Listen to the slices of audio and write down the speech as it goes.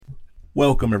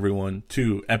Welcome everyone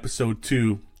to episode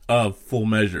 2 of Full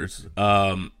Measures.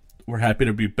 We're happy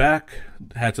to be back.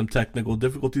 Had some technical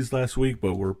difficulties last week,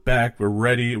 but we're back. We're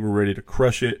ready. We're ready to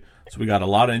crush it. So we got a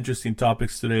lot of interesting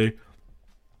topics today.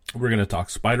 We're going to talk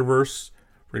Spiderverse.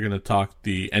 We're going to talk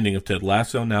the ending of Ted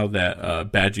Lasso now that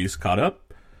Badgie is caught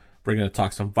up. We're going to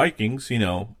talk some Vikings. You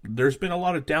know, there's been a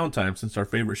lot of downtime since our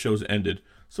favorite shows ended,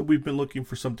 so we've been looking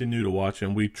for something new to watch,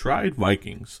 and we tried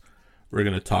Vikings. We're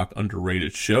going to talk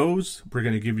underrated shows. We're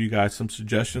going to give you guys some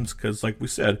suggestions because, like we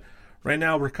said, right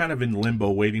now we're kind of in limbo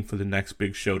waiting for the next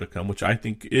big show to come, which I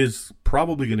think is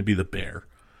probably going to be The Bear.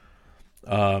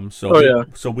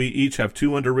 So we each have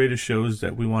 2 underrated shows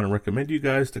that we want to recommend you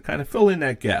guys to kind of fill in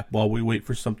that gap while we wait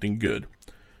for something good.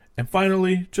 And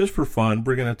finally, just for fun,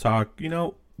 we're going to talk,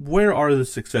 where are the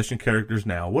Succession characters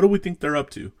now? What do we think they're up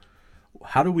to?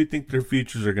 How do we think their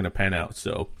futures are going to pan out?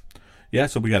 So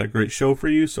we got a great show for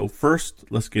you. So first,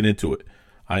 let's get into it.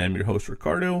 I am your host,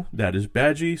 Ricardo. That is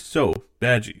Badgie. So,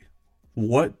 Badgie,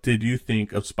 what did you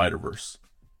think of Spiderverse?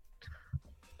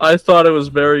 I thought it was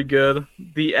very good.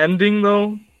 The ending,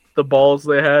 though, the balls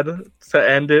they had to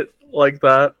end it like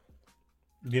that.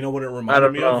 You know what it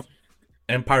reminded me of?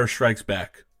 Empire Strikes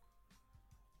Back.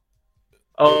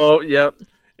 Oh, yep.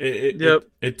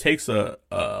 It takes a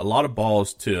lot of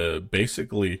balls to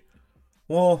basically...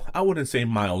 Well, I wouldn't say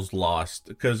Miles lost,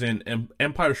 because in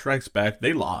Empire Strikes Back,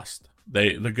 they lost.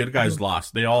 The good guys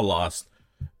lost. They all lost.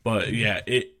 But yeah,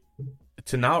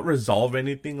 to not resolve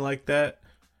anything like that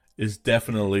is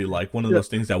definitely like one of those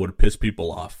things that would piss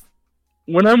people off.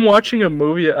 When I'm watching a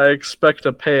movie, I expect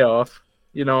a payoff,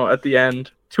 at the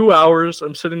end. 2 hours,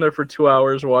 I'm sitting there for 2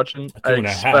 hours watching.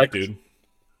 2.5, dude.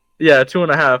 Yeah,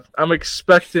 2.5. I'm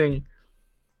expecting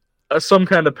some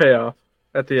kind of payoff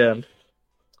at the end.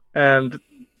 And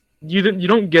you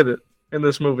don't get it in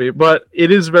this movie, but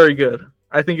it is very good.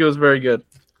 I think it was very good.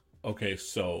 Okay,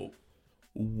 so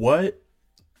what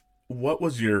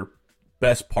was your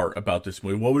best part about this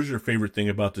movie? What was your favorite thing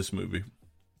about this movie?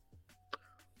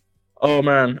 Oh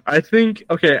man, I think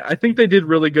they did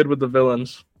really good with the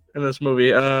villains in this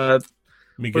movie.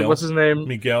 Miguel, what's his name?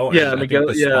 Miguel. Yeah,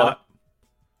 Miguel. Spot.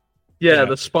 Yeah,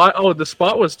 the Spot. Oh, the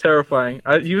Spot was terrifying.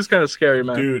 He was kind of scary,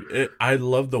 man. Dude, I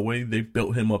love the way they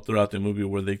built him up throughout the movie,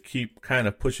 where they keep kind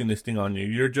of pushing this thing on you.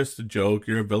 You're just a joke.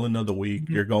 You're a villain of the week.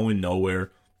 You're going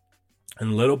nowhere.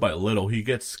 And little by little, he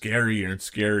gets scarier and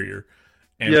scarier.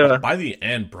 And by the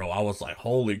end, bro, I was like,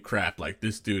 holy crap. Like,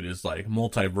 this dude is like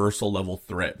multiversal level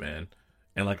threat, man.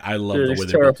 And like, I love the way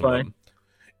they built him.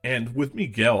 And with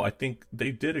Miguel, I think they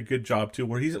did a good job too,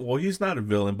 where he's not a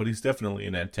villain, but he's definitely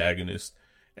an antagonist.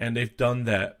 And they've done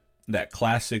that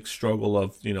classic struggle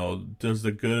of, the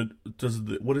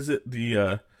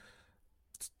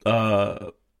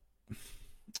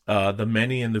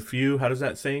many and the few, how does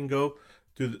that saying go?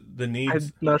 Do the needs?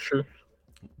 I'm not sure.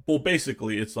 Well,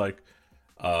 basically, it's like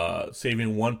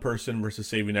saving one person versus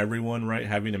saving everyone, right?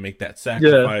 Having to make that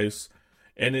sacrifice.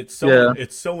 Yeah. And it's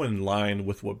so in line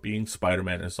with what being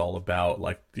Spider-Man is all about,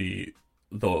 like the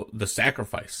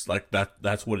sacrifice. Like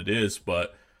that's what it is,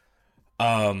 but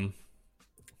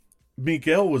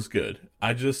Miguel was good.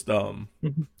 I just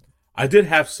I did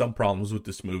have some problems with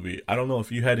this movie. I don't know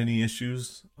if you had any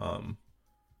issues.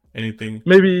 Anything?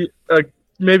 Maybe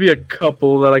a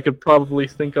couple that I could probably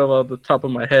think of off the top of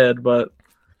my head, but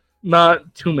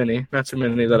not too many. Not too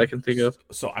many that I can think of.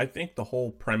 So I think the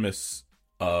whole premise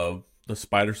of the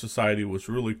Spider Society was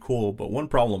really cool, but one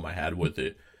problem I had with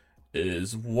it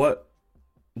is what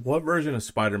version of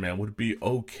Spider-Man would be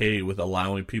okay with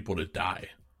allowing people to die?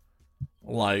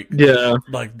 Like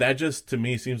that just to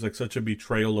me seems like such a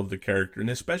betrayal of the character, and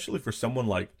especially for someone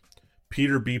like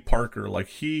Peter B. Parker. Like,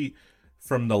 he,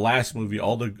 from the last movie,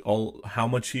 all how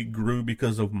much he grew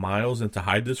because of Miles, and to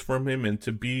hide this from him and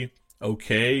to be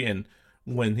okay, and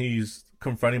when he's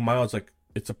confronting Miles, like,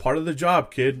 it's a part of the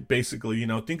job, kid. Basically,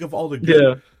 think of all the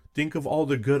good, think of all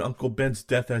the good Uncle Ben's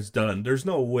death has done. There's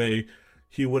no way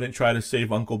he wouldn't try to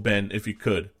save Uncle Ben if he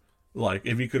could. Like,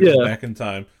 if he could go back in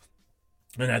time.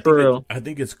 And I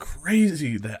think it's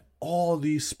crazy that all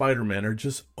these Spider-Men are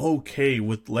just okay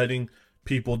with letting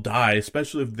people die,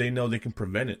 especially if they know they can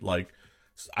prevent it. Like,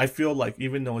 I feel like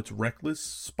even though it's reckless,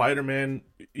 Spider-Man,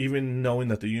 even knowing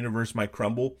that the universe might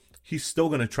crumble, he's still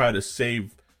going to try to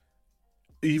save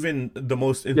even the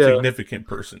most insignificant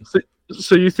person.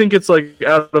 So you think it's like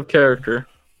out of character?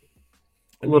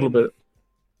 A little bit.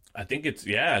 I think it's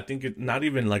not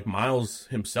even like Miles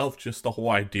himself, just the whole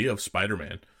idea of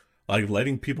Spider-Man, like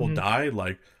letting people die.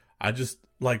 Like, I just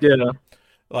like,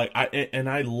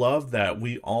 I love that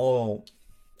we all,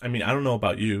 I mean, I don't know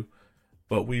about you,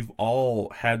 but we've all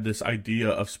had this idea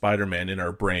of Spider-Man in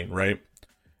our brain, right?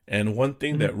 And one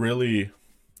thing that really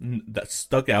that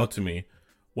stuck out to me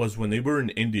was when they were in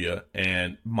India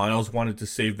and Miles wanted to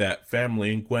save that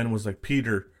family, and Gwen was like,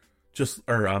 "Peter,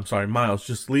 I'm sorry, Miles,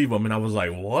 just leave him." And I was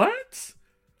like, "What?"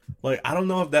 Like, I don't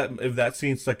know if that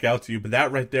scene stuck out to you, but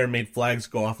that right there made flags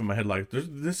go off in my head. Like,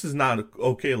 this is not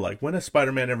okay. Like, when has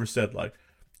Spider-Man ever said like,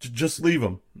 just leave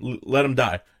him, let him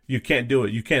die? You can't do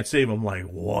it. You can't save him. Like,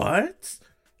 what?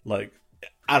 Like,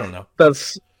 I don't know.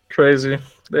 That's crazy.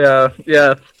 Yeah,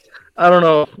 yeah. I don't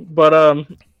know, but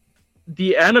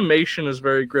the animation is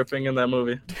very gripping in that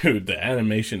movie. Dude, the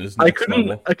animation is I next couldn't.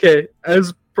 level. Okay,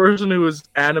 as a person who is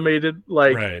animated,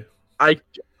 like Right.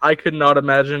 I could not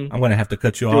imagine. I'm gonna have to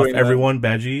cut you off. Doing that. Everyone,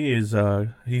 Badgie is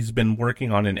he's been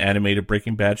working on an animated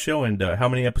Breaking Bad show, and how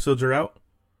many episodes are out?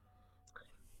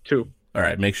 2. All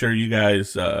right, make sure you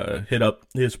guys hit up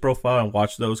his profile and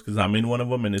watch those because I'm in one of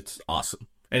them and it's awesome.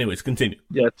 Anyways, continue.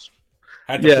 Yes.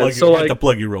 Had to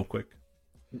plug you real quick.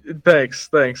 Thanks.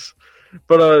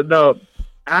 But no,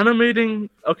 animating.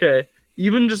 Okay,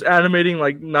 even just animating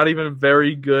like not even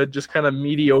very good, just kind of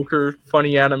mediocre,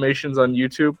 funny animations on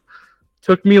YouTube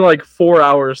took me like 4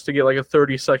 hours to get like a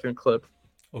 30-second clip.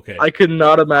 Okay. I could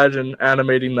not imagine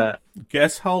animating that.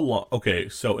 Guess how long? Okay,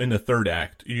 so in the third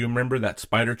act, you remember that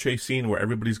spider chase scene where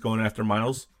everybody's going after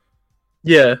Miles?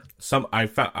 Yeah.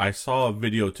 I saw a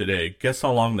video today. Guess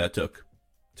how long that took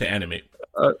to animate?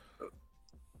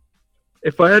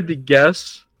 If I had to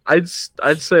guess, I'd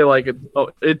say like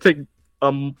it'd take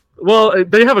well,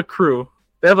 they have a crew.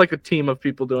 They have like a team of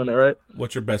people doing it, right?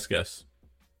 What's your best guess?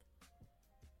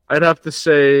 I'd have to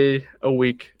say a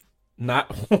week. Not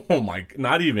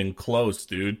not even close,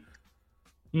 dude.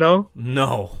 No?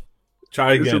 No.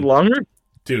 Try again. Is it longer?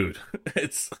 Dude,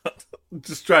 it's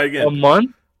just try again. A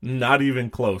month? Not even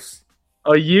close.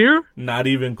 A year? Not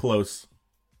even close.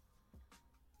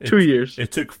 2 years.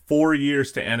 It took 4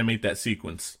 years to animate that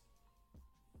sequence.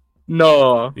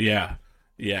 No. Yeah.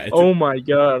 Oh my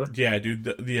god. Yeah,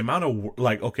 dude, the amount of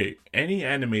like, okay, any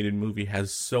animated movie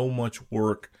has so much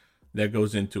work that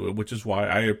goes into it, which is why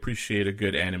I appreciate a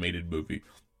good animated movie.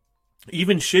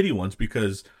 Even shitty ones,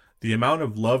 because the amount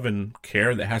of love and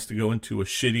care that has to go into a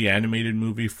shitty animated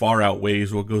movie far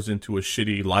outweighs what goes into a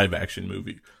shitty live action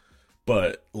movie.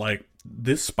 But like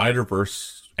this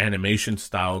Spiderverse animation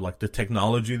style, like the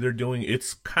technology they're doing,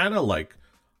 it's kind of like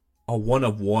a one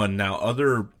of one. Now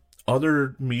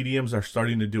other mediums are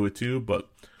starting to do it too, but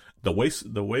the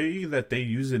way that they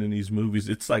use it in these movies,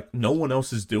 it's like no one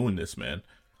else is doing this, man.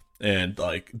 And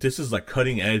like this is like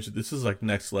cutting edge. This is like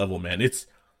next level, man. It's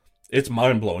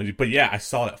mind blowing. But yeah, I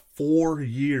saw that 4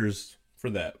 years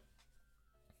for that.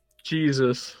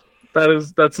 Jesus,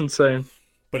 that's insane.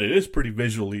 But it is pretty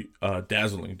visually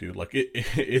dazzling, dude. Like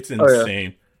it's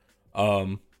insane. Oh,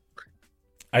 yeah.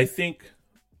 I think.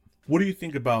 What do you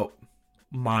think about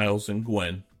Miles and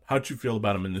Gwen? How'd you feel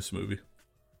about them in this movie?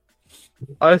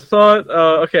 I thought,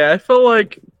 I felt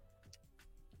like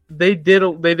they did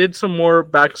some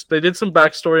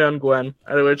backstory on Gwen,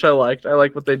 which I liked. I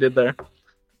like what they did there.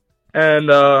 And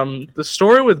the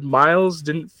story with Miles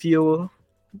didn't feel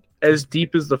as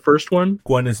deep as the first one.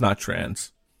 Gwen is not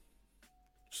trans.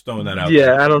 Just throwing that out. Yeah,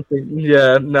 there. I don't think.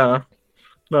 Yeah, no,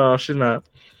 she's not.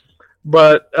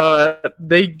 But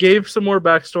they gave some more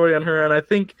backstory on her, and I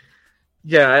think,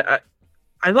 yeah,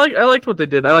 I liked what they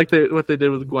did. I liked what they did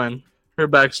with Gwen, her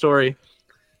backstory.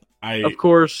 Of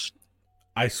course.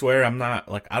 I swear I'm not,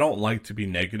 like, I don't like to be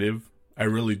negative. I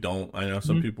really don't. I know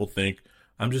some people think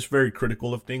I'm just very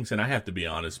critical of things, and I have to be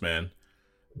honest, man.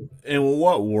 In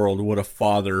what world would a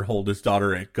father hold his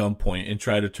daughter at gunpoint and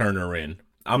try to turn her in?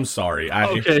 I'm sorry.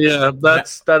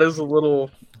 That is a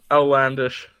little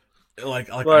outlandish.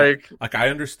 I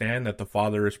understand that the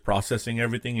father is processing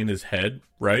everything in his head,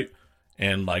 right?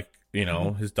 And like, you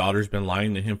know, his daughter's been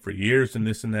lying to him for years and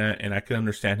this and that, and I can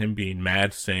understand him being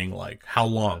mad, saying like, "How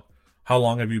long? How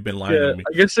long have you been lying to me?"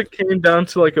 I guess it came down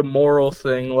to like a moral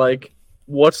thing, like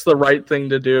what's the right thing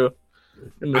to do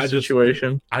in this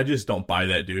situation. I just don't buy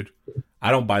that, dude. I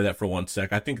don't buy that for one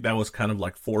sec. I think that was kind of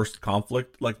like forced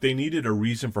conflict. Like they needed a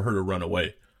reason for her to run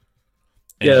away.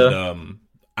 And,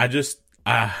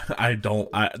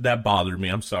 that bothered me.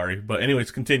 I'm sorry. But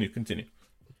anyways, continue.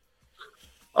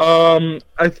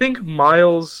 I think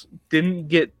Miles didn't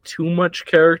get too much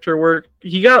character work.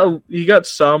 He got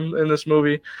some in this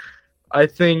movie. I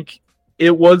think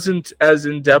it wasn't as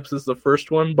in depth as the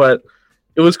first one, but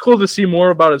it was cool to see more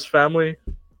about his family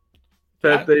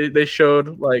that they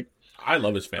showed. Like, I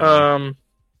love his family.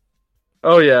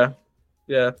 Oh yeah.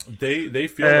 They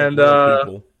feel and like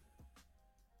people.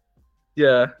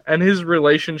 Yeah, and his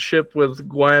relationship with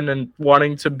Gwen and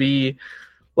wanting to be,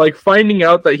 like, finding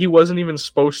out that he wasn't even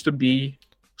supposed to be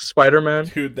Spider-Man.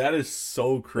 Dude, that is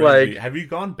so crazy. Like Have you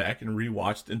gone back and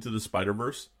rewatched Into the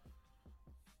Spider-Verse?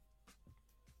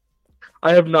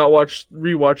 I have not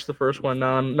rewatched the first one,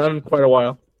 not in quite a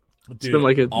while. It's been Dude,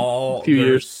 like a all few there's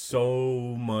years.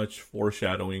 so much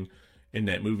foreshadowing in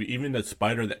that movie. Even the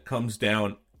spider that comes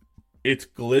down, it's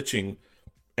glitching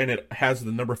and it has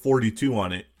the number 42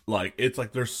 on it. Like it's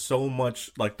like there's so much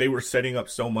like they were setting up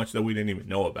so much that we didn't even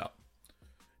know about.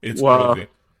 It's Wow. crazy.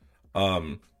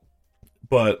 Um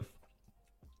but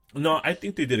no, I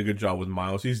think they did a good job with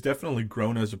Miles. He's definitely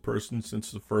grown as a person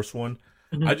since the first one.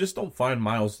 Mhm. I just don't find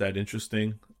Miles that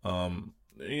interesting.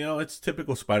 It's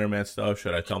typical Spider-Man stuff.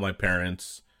 Should I tell my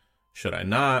parents? Should I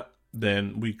not?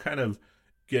 Then we kind of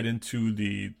get into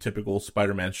the typical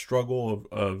Spider-Man struggle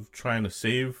of trying to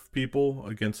save people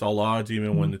against all odds,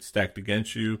 even when it's stacked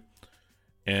against you.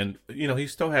 And he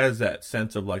still has that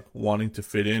sense of like wanting to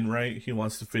fit in, right? He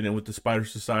wants to fit in with the Spider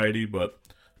Society, but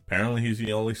apparently he's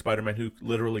the only Spider-Man who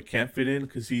literally can't fit in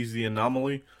because he's the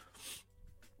anomaly.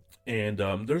 And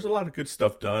there's a lot of good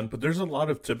stuff done, but there's a lot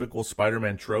of typical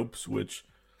Spider-Man tropes, which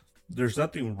there's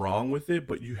nothing wrong with it,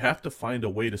 but you have to find a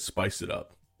way to spice it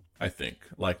up. I think,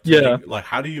 like to Yeah. make like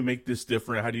how do you make this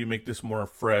different? How do you make this more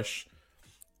fresh?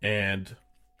 And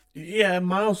yeah,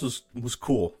 Miles was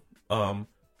cool.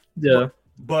 Yeah.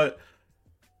 But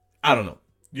I don't know.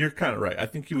 You're kind of right. I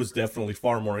think he was definitely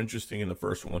far more interesting in the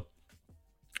first one.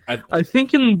 I I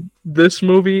think in this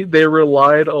movie they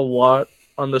relied a lot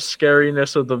on the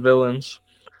scariness of the villains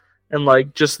and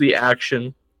like just the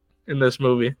action in this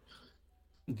movie.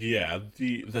 Yeah,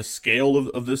 the scale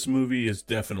of this movie is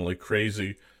definitely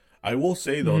crazy. I will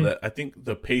say though Hmm. that I think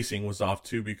the pacing was off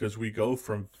too because we go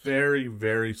from very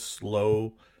very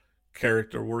slow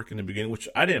character work in the beginning, which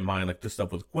I didn't mind, like the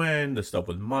stuff with Gwen, the stuff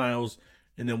with Miles,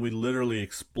 and then we literally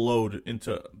explode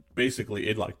into basically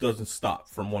it like doesn't stop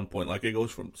from one point. Like it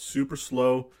goes from super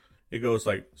slow, it goes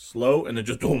like slow, and then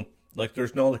just boom. Like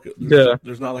there's no like Yeah.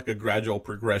 there's not like a gradual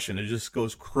progression. It just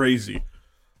goes crazy.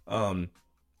 Um,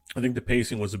 I think the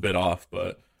pacing was a bit off,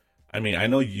 but I mean, I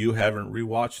know you haven't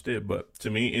rewatched it, but to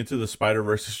me, Into the Spider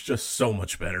Verse is just so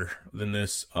much better than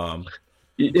this.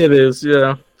 It is,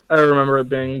 yeah. I remember it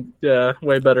being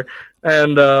way better.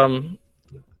 And but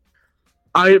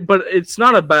it's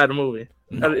not a bad movie.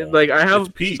 No, Like I it's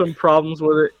have peak. some problems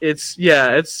with it. It's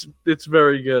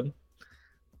very good.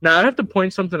 Now I have to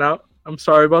point something out. I'm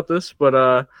sorry about this, but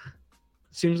it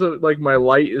seems like my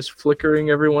light is flickering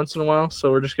every once in a while,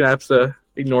 so we're just gonna have to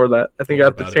ignore that. I Don't think I worry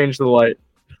have to about it. change the light.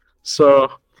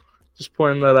 So just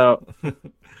pointing that out.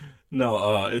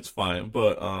 No, it's fine.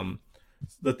 But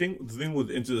the thing with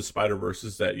Into the Spider Verse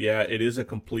is that yeah, it is a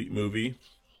complete movie.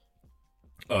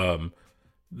 Um,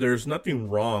 there's nothing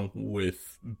wrong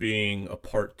with being a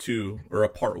part two or a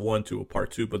part one to a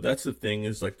part two, but that's the thing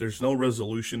is like there's no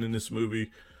resolution in this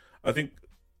movie. I think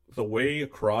the way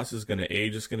Across is going to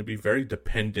age is going to be very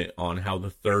dependent on how the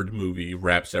third movie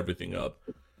wraps everything up.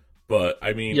 But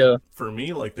I mean, Yeah. for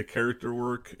me, like the character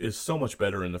work is so much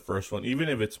better in the first one, even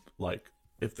if it's like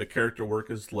if the character work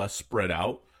is less spread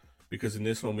out. Because in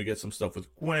this one, we get some stuff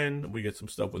with Gwen, we get some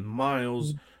stuff with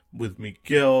Miles, with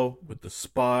Miguel, with the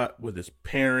Spot, with his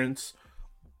parents.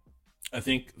 I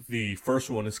think the first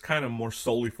one is kind of more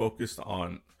solely focused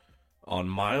on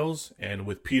Miles and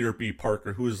with Peter B.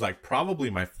 Parker, who is like probably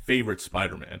my favorite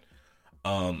Spider-Man.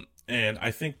 And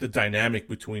I think the dynamic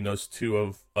between those two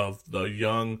of the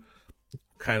young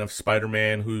kind of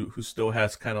Spider-Man who still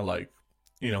has kind of like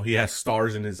he has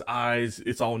stars in his eyes.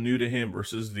 It's all new to him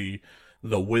versus the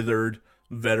withered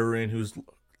veteran whose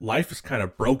life has kind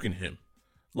of broken him.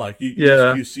 Like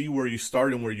Yeah. you see where you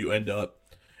start and where you end up,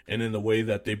 and in the way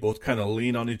that they both kind of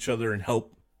lean on each other and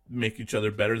help make each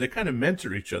other better. They kind of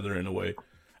mentor each other in a way.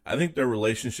 I think their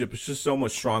relationship is just so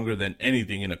much stronger than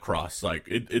anything in Across. Like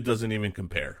it doesn't even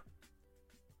compare.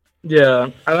 Yeah.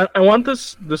 I want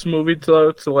this movie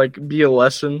to like be a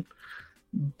lesson.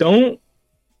 Don't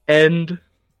end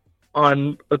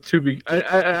on a to be.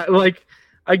 Like.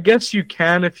 I guess you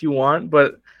can if you want,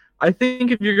 but I think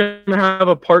if you're gonna have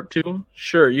a part two,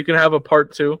 sure, you can have a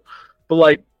part two, but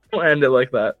like don't end it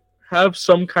like that. Have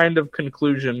some kind of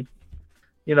conclusion,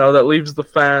 that leaves the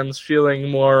fans feeling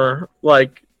more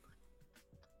like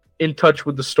in touch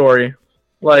with the story.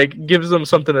 Like gives them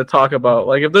something to talk about.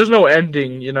 Like if there's no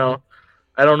ending,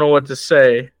 I don't know what to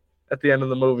say at the end of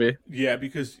the movie. Yeah,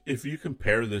 because if you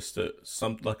compare this to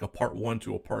some like a part one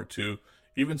to a part two,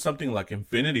 even something like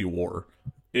Infinity War,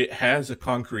 it has a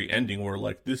concrete ending where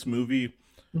like this movie,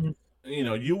 Mhm.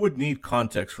 you would need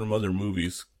context from other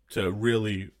movies to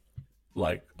really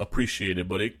like appreciate it,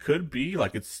 but it could be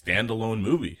like its standalone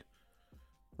movie,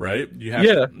 right? You have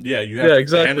Yeah, you have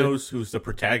exactly. Thanos, who's the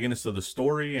protagonist of the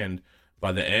story, and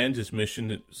by the end, his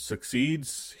mission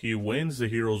succeeds. He wins, the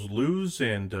heroes lose,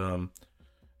 and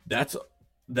that's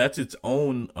that's its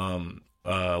own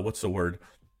what's the word?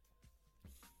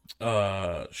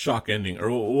 Shock ending, or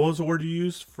what was the word you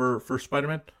used for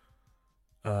Spider-Man?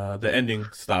 The ending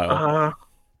style. Uh,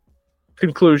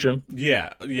 Conclusion.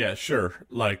 Yeah, yeah, sure.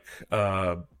 Like,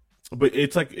 but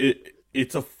it's like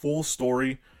it's a full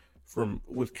story from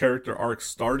with character arcs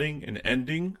starting and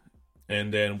ending,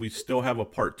 and then we still have a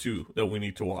part two that we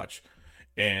need to watch.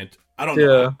 And I don't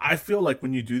know. Yeah, I feel like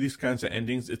when you do these kinds of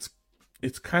endings,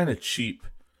 it's kind of cheap.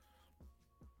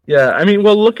 yeah. I mean,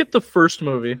 well, look at the first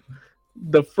movie,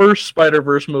 the first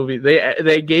Spider-Verse movie.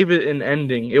 They gave it an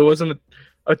ending. It wasn't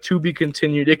a to be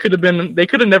continued. It could have been. They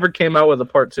could have never came out with a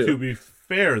part To two. be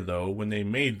fair, though, when they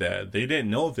made that, they didn't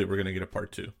know if they were going to get a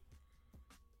part two.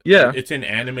 Yeah, It's an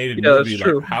animated yeah, that's movie. Like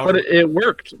true. how? But it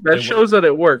worked. That It shows that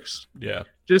it works. Yeah.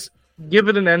 Just give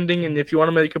it an ending, and if you want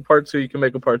to make a part two, you can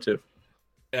make a part two.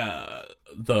 uh,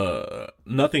 the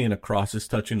nothing in Across is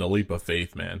touching the leap of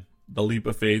faith, man. The leap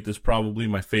of faith is probably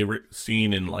my favorite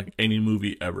scene in like any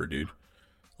movie ever, dude.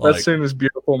 That Like, scene is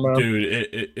beautiful, man. dude,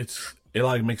 it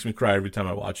like makes me cry every time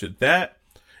I watch it. That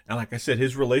and like I said,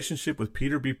 his relationship with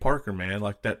Peter B. Parker, man,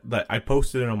 like that I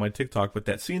posted it on my TikTok, but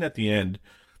that scene at the end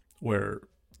where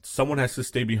someone has to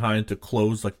stay behind to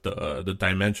close like the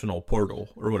dimensional portal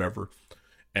or whatever.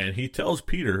 And he tells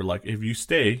Peter, like, if you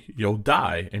stay, you'll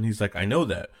die. And he's like, I know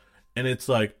that. And it's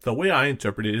like, the way I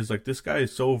interpret it is like, this guy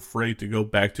is so afraid to go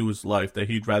back to his life that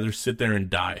he'd rather sit there and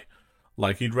die.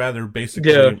 Like, he'd rather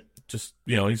basically Yeah. just,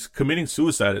 he's committing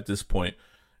suicide at this point.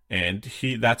 And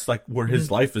that's like where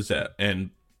his life is at.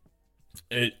 And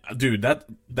dude, that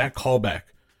callback,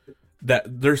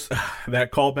 there's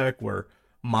that callback where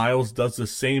Miles does the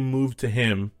same move to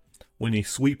him when he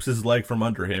sweeps his leg from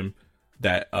under him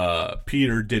that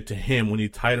Peter did to him when he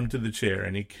tied him to the chair,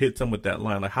 and he hits him with that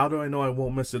line like, how do I know I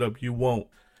won't mess it up? You won't.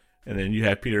 And then you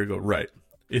have Peter go, right,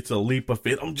 it's a leap of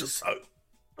faith. I'm just like,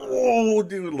 oh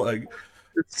dude, like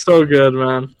It's so good,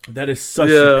 man. that is such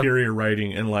Yeah. superior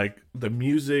writing. And like the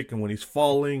music and when he's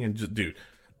falling and just, dude,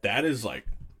 that is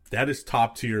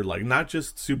top tier. Like, not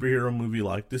just superhero movie,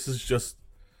 like this is just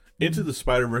Into the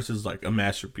Spider-Verse is like a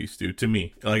masterpiece, dude, to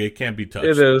me. Like, it can't be touched.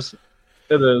 It is.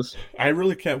 It is. I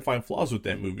really can't find flaws with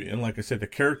that movie. And like I said, the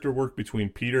character work between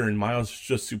Peter and Miles is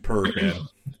just superb, man.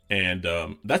 And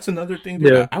that's another thing,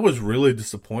 dude. Yeah. I was really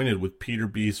disappointed with Peter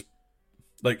B's.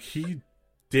 Like, he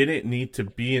didn't need to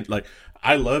be in. Like,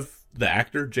 I love the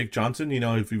actor, Jake Johnson. You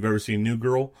know, if you've ever seen New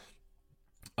Girl.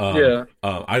 Yeah.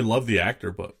 I love the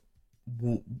actor, but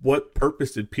what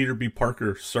purpose did Peter B.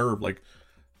 Parker serve? Like,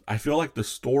 I feel like the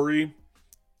story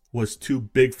was too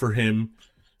big for him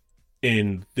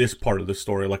in this part of the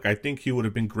story. Like, I think he would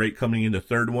have been great coming in the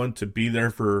third one to be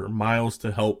there for Miles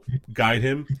to help guide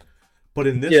him. But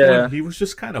in this one, he was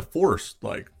just kind of forced.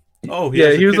 Like, oh,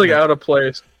 he was like out of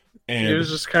place. And He was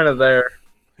just kind of there.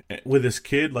 with his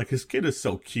kid, like, his kid is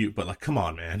so cute, but like, come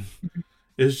on, man.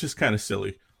 It's just kind of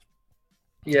silly.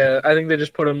 Yeah, I think they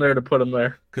just put him there to put him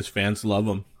there. Because fans love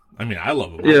him. I mean, I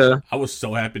love him. Yeah. I was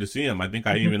so happy to see him. I think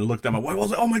I even looked at my wife. I was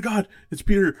like, "Oh my god, it's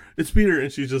Peter! It's Peter!"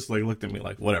 And she just like looked at me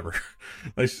like, "Whatever."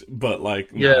 But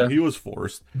like, no, he was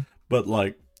forced. But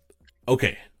like,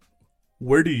 okay,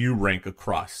 where do you rank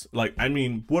Across? Like, I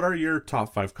mean, what are your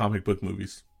top 5 comic book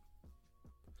movies?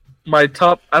 My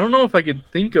top. I don't know if I could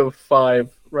think of 5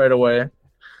 right away.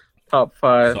 Top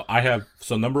 5. So I have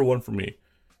number 1 for me,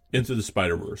 Into the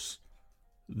Spider-Verse,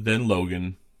 then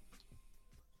Logan.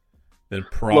 Then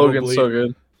probably Logan's so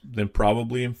good. Then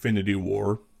probably Infinity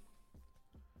War.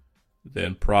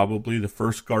 Then probably the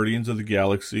first Guardians of the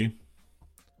Galaxy.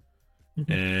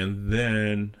 And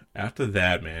then after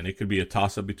that, man, it could be a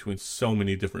toss-up between so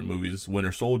many different movies.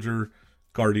 Winter Soldier,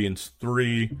 Guardians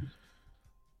 3.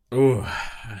 Oh,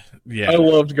 yeah. I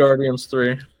loved Guardians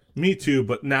 3. Me too,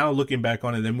 but now looking back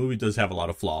on it, that movie does have a lot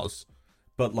of flaws.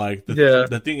 But like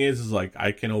the thing is like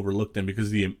I can overlook them because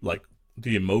the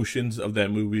emotions of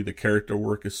that movie, the character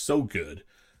work is so good.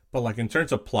 But like in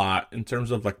terms of plot, in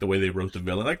terms of like the way they wrote the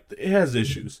villain, like it has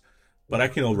issues, but I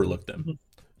can overlook them.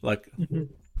 Like,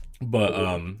 but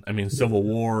I mean, Civil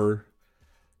War.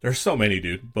 There's so many,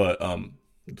 dude. But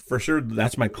for sure,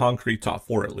 that's my concrete top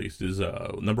 4 at least. Is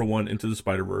number 1, Into the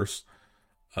Spider-Verse,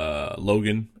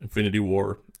 Logan, Infinity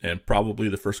War, and probably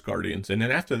the first Guardians. And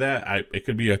then after that, it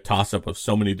could be a toss-up of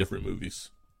so many different movies.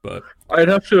 But I'd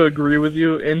have to agree with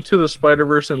you. Into the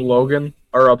Spider-Verse and Logan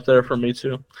are up there for me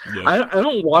too. yeah. I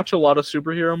don't watch a lot of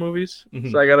superhero movies,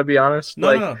 so I gotta be honest.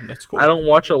 No, that's cool. I don't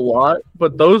watch a lot,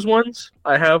 but those ones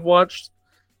I have watched,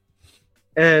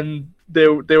 and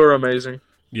they were amazing.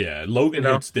 Yeah, Logan You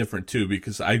know? hits different too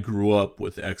because I grew up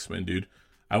with X-Men, dude.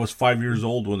 I was 5 years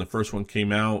old when the first one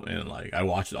came out, and like I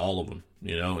watched all of them,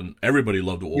 and everybody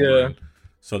loved Yeah. Wolverine.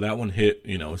 So that one hit,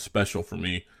 special for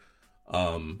me.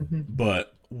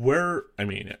 But I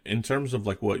mean, in terms of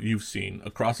like what you've seen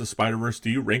across the Spider-Verse, do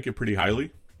you rank it pretty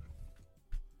highly?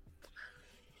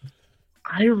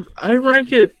 I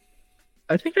rank it.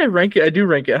 I think I rank it. I do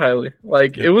rank it highly.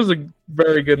 Like Yep. it was a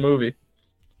very good movie. You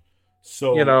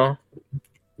So, know,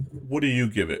 what do you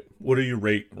give it? What are you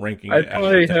ranking I'd it out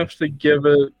probably of 10? have to give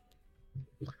it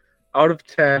out of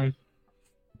 10.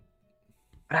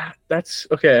 That's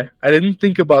okay. I didn't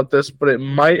think about this, but it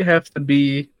might have to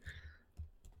be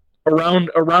around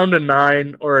a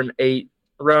 9 or an 8,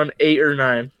 around 8 or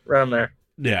 9, around there.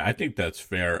 Yeah, I think that's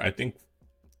fair. I think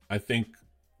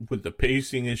with the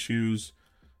pacing issues,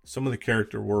 some of the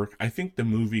character work, I think the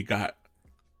movie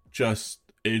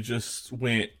just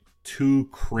went too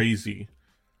crazy,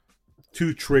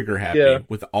 too trigger happy Yeah.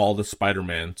 with all the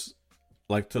Spider-Mans,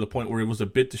 like to the point where it was a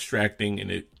bit distracting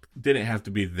and it didn't have to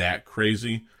be that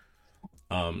crazy.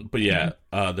 But yeah,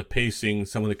 the pacing,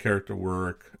 some of the character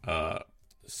work,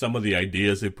 some of the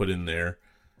ideas they put in there,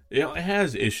 it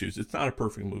has issues. It's not a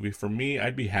perfect movie. For me,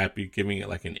 I'd be happy giving it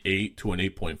like an 8 to an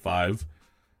 8.5.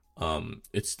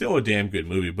 It's still a damn good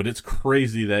movie, but it's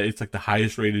crazy that it's like the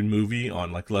highest rated movie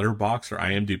on like Letterboxd or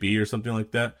IMDb or something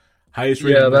like that. Highest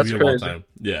rated That's movie of all crazy. time.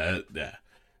 Yeah, yeah.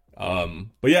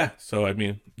 But yeah, so I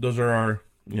mean, those are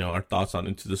our thoughts on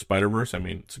Into the Spider-Verse. I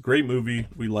mean, it's a great movie.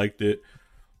 We liked it.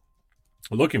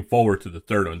 We're looking forward to the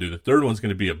third one, dude. The third one's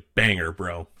gonna be a banger,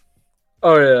 bro.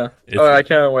 Oh yeah. I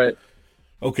can't wait.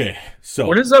 Okay, so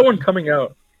When is that one coming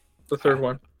out? The third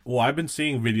one. well, I've been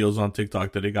seeing videos on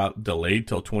TikTok that it got delayed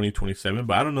till 2027,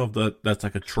 but I don't know if that's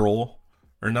like a troll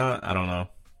or not. I don't know.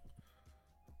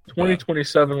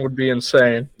 2027 would be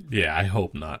insane. Yeah, I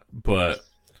hope not. But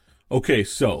okay,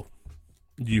 so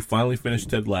you finally finished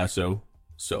Ted Lasso.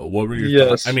 So what were your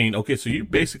thoughts? Yes. I mean, okay, so you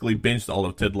basically binged all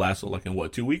of Ted Lasso like in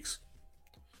what, 2 weeks?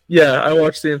 Yeah, I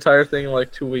watched the entire thing in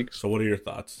like 2 weeks. So what are your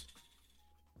thoughts?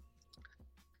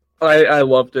 I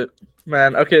loved it,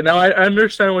 man. Okay, now I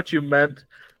understand what you meant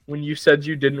when you said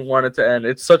you didn't want it to end.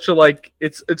 It's such a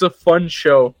it's a fun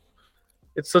show.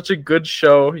 It's such a good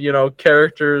show.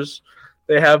 Characters,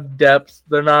 they have depth.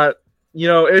 They're not,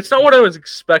 it's not what I was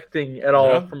expecting at all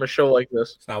Yeah. from a show like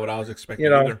this. It's not what I was expecting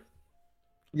You know. either.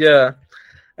 Yeah,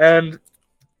 and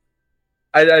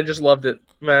I just loved it,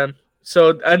 man.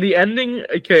 So, and the ending,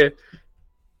 okay,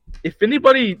 if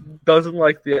anybody doesn't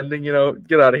like the ending,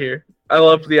 get out of here. I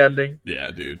loved the ending.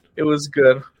 Yeah, dude. It was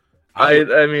good.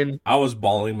 I mean, I was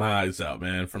bawling my eyes out,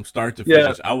 man, from start to Yeah.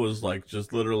 finish. I was like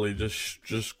just literally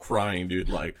just crying, dude.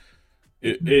 Like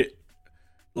it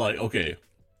like okay,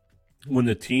 when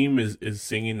the team is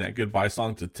singing that goodbye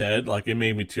song to Ted, like it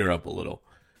made me tear up a little.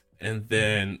 And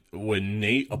then when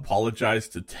Nate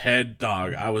apologized to Ted,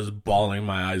 dog, I was bawling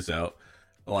my eyes out.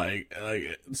 Like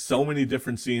so many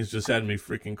different scenes just had me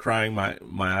freaking crying my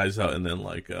eyes out. And then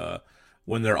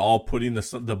when they're all putting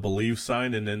the believe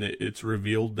sign, and then it's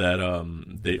revealed that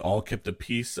they all kept a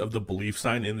piece of the believe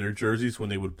sign in their jerseys when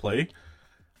they would play.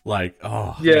 Like,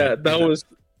 oh yeah, man. that was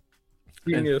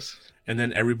genius. And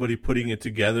then everybody putting it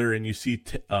together, and you see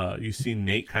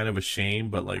Nate kind of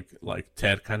ashamed, but like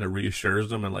Ted kind of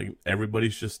reassures him, and like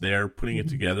everybody's just there putting it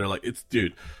together. Like it's,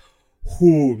 dude,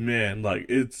 whoo man, like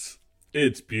it's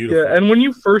beautiful. Yeah, and when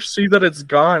you first see that it's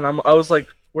gone, I was like,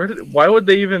 why would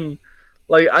they even,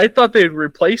 like, I thought they'd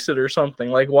replace it or something.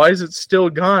 Like, why is it still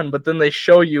gone? But then they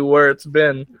show you where it's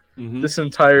been this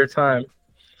entire time.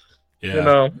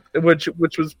 Yeah. Which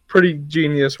was pretty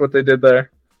genius what they did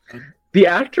there. The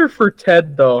actor for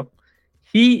Ted, though,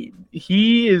 he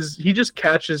just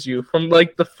catches you from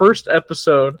like the first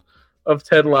episode of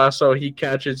Ted Lasso. He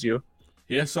catches you.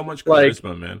 He has so much Like-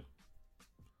 charisma, man.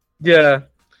 Yeah,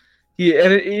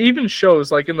 and it even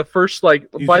shows like in the first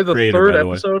He's by the the creator, third by the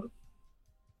way. episode.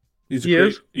 He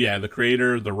is? Yeah, the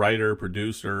creator, the writer,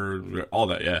 producer, all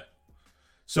that, yeah.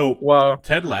 So Wow.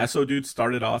 Ted Lasso, dude,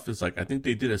 started off as like, I think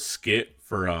they did a skit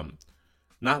for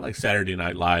not like Saturday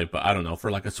Night Live, but I don't know,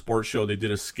 for like a sports show. They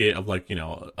did a skit of like,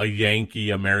 a Yankee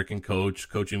American coach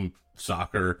coaching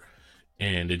soccer,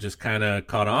 and it just kind of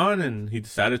caught on, and he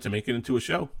decided to make it into a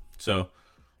show. So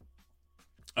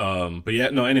but yeah,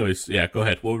 no, anyways, yeah, go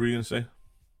ahead. What were you gonna say?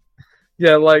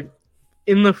 Yeah, like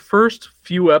in the first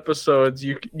few episodes,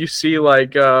 you see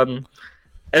like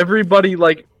everybody,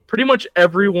 like pretty much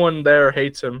everyone there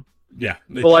hates him. Yeah,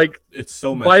 But like it's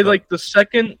so messed by up. like the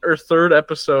second or third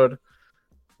episode,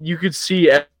 you could see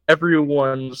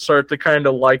everyone start to kind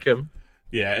of like him.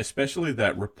 Yeah, especially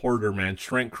that reporter, man,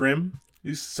 Trent Krim.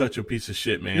 He's such a piece of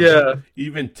shit, man. Yeah.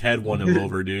 Even Ted won him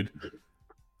over, dude.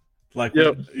 Like,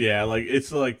 Yep. yeah, like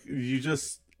it's like he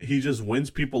just wins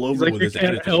people He's over like, with you his can't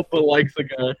attitude. help but like the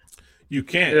guy. You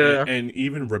can't, Yeah. and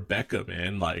even Rebecca,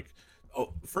 man. Like,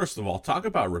 oh, first of all, talk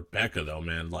about Rebecca though,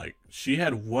 man. Like, she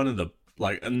had one of the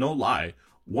like, no lie,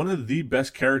 one of the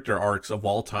best character arcs of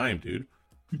all time, dude.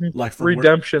 Like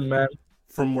Redemption, man.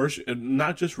 from where she,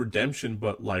 not just redemption,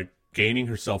 but like gaining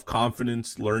her self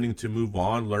confidence, learning to move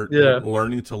on, Yeah.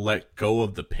 learning to let go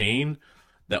of the pain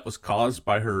that was caused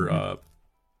by her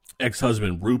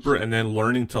ex-husband Rupert, and then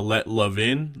learning to let love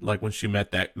in, like when she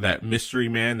met that mystery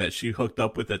man that she hooked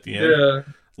up with at the end. Yeah.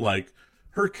 Like,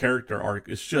 her character arc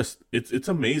is just it's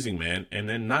amazing, man. And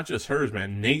then not just hers,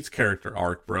 man, Nate's character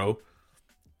arc, bro.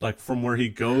 Like, from where he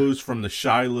goes from the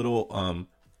shy little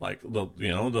like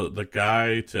the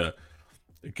guy to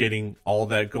getting all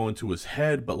that going to his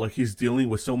head, but like he's dealing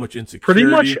with so much insecurity.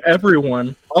 Pretty much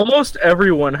everyone, almost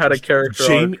everyone had a character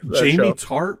Jamie, arc. Jamie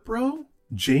Tart, bro.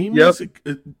 Jamie's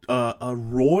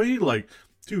Roy, like,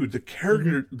 dude, the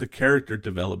character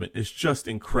development is just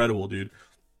incredible, dude.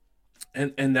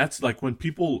 And that's like when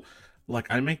people, like,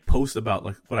 I make posts about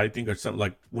like what I think are something,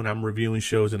 like when I'm reviewing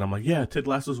shows and I'm like, yeah, Ted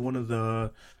Lasso's one of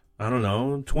the, I don't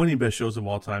know, 20 best shows of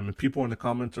all time, and people in the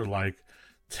comments are like,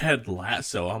 Ted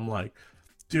Lasso. I'm like,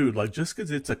 dude, like, just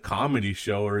because it's a comedy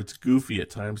show or it's goofy at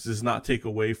times does not take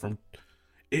away from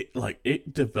it. Like,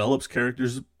 it develops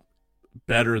characters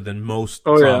better than most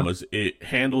dramas. Yeah. It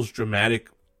handles dramatic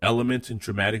elements and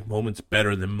dramatic moments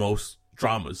better than most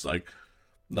dramas. Like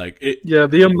it. Yeah,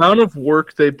 the amount of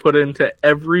work they put into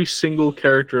every single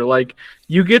character, like,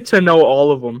 you get to know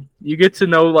all of them. You get to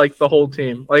know, like, the whole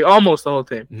team, like almost the whole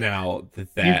team. Now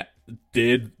that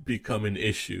did become an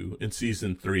issue in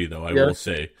season 3, though, I will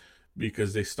say,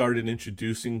 because they started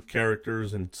introducing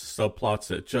characters and subplots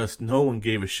that just no one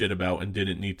gave a shit about and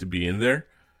didn't need to be in there.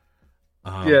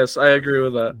 Yes, I agree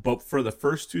with that. But for the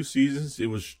first 2 seasons, it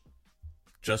was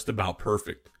just about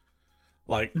perfect.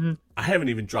 Like, I haven't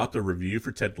even dropped a review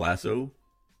for Ted Lasso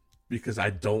because I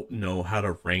don't know how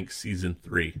to rank season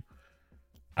 3.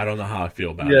 I don't know how I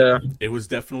feel about it. It was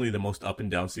definitely the most up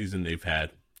and down season they've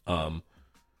had.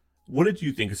 What did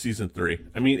you think of season 3?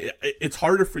 I mean, it's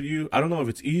harder for you. I don't know if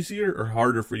it's easier or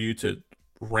harder for you to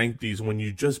rank these when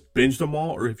you just binged them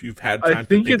all, or if you've had time to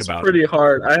think about it. I think it's pretty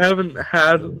hard. I haven't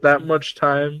had that much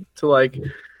time to like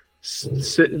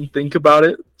sit and think about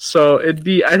it, so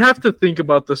I'd have to think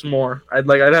about this more. I'd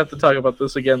have to talk about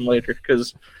this again later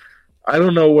because I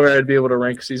don't know where I'd be able to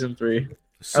rank season 3.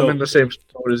 So, I'm in the same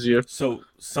boat as you. So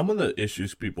some of the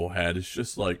issues people had is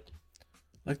just like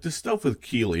the stuff with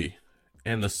Keely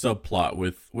and the subplot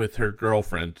with her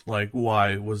girlfriend. Like,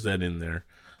 why was that in there?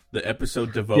 The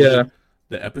episode devoted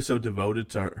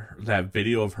to that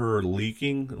video of her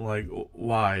leaking. Like,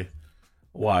 why?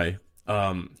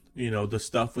 The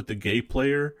stuff with the gay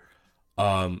player.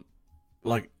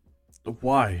 Like,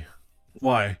 why?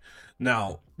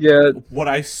 Now, what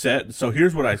I said. So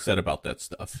here's what I said about that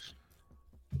stuff.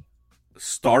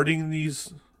 Starting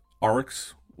these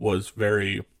arcs was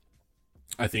very,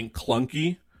 I think,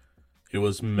 clunky. It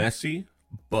was messy,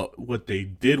 but what they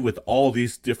did with all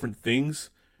these different things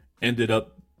ended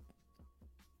up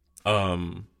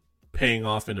paying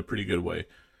off in a pretty good way.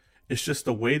 It's just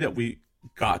the way that we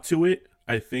got to it,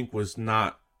 I think, was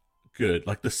not good.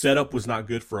 Like, the setup was not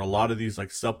good for a lot of these like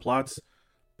subplots,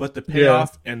 but the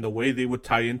payoff and the way they would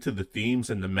tie into the themes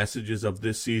and the messages of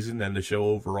this season and the show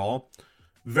overall,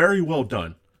 very well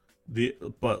done.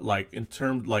 But like, in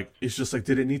terms, like, it's just like,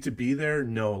 did it need to be there?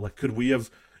 No. Like, could we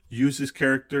have used this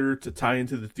character to tie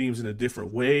into the themes in a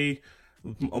different way,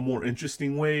 a more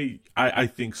interesting way? I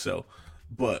think so.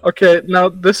 But okay, now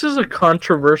this is a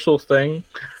controversial thing,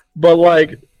 but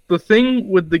like, the thing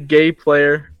with the gay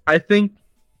player, I think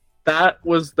that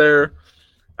was their.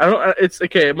 It's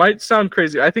okay. It might sound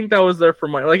crazy. I think that was there for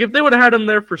my. Like, if they would have had him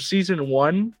there for season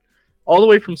 1, all the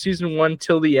way from season 1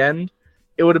 till the end,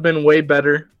 it would have been way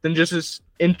better than just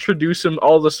introduce him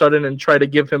all of a sudden and try to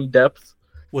give him depth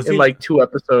like 2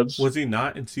 episodes. Was he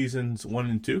not in seasons 1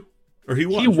 and 2? Or he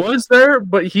was? He was there,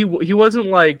 but he wasn't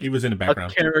like, he was in the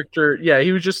background, a character. Yeah,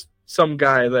 he was just some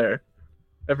guy there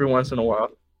every once in a while.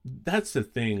 That's the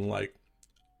thing. Like,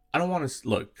 I don't want to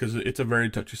look, because it's a very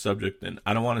touchy subject, and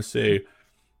I don't want to say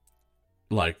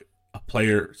like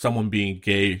someone being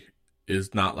gay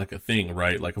is not like a thing,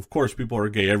 right? Like, of course people are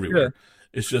gay everywhere. Yeah.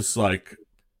 It's just like,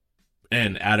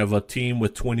 and out of a team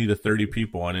with 20 to 30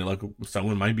 people on it, like,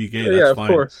 someone might be gay. That's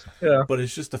fine. Of course. Yeah. But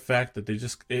it's just the fact that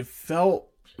it felt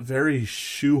very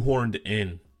shoehorned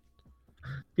in.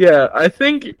 Yeah, I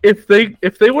think if they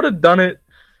would have done it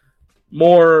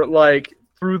more like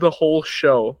through the whole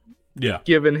show, Yeah.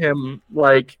 given him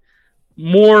like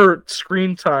more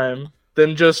screen time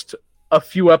than just a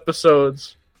few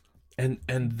episodes. And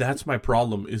that's my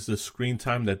problem is the screen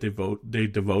time that they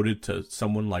devoted to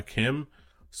someone like him,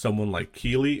 someone like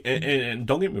Keeley. And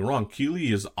don't get me wrong,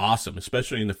 Keeley is awesome,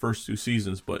 especially in the first 2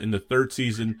 seasons. But in the third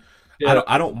season, Yeah,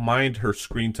 I don't mind her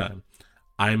screen time.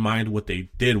 I mind what they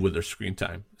did with her screen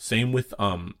time. Same with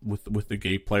the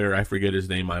gay player. I forget his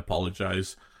name. I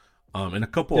apologize. And a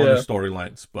couple other yeah,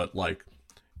 storylines, but like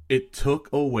it took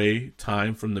away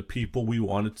time from the people we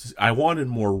wanted to. I wanted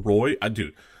more Roy.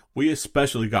 Dude, we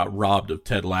especially got robbed of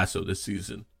Ted Lasso this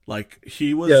season. Like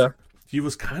yeah. he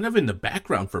was kind of in the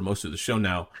background for most of the show.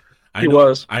 Now, He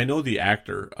was. I know the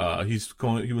actor. He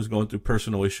was going through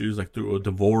personal issues, like through a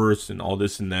divorce and all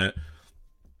this and that.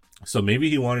 So maybe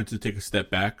he wanted to take a step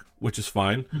back, which is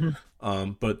fine.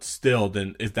 Mhm. But still,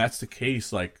 then if that's the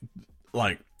case, like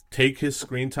take his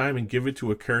screen time and give it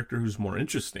to a character who's more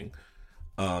interesting.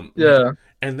 Yeah,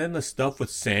 And then the stuff with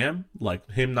Sam, like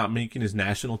him not making his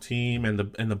national team and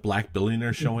the black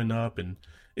billionaire showing up, and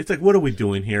it's like, what are we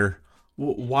doing here?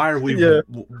 Why are we? yeah,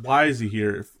 Why is he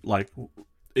here? Like,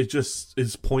 it just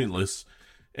is pointless.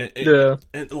 yeah,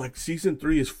 And like season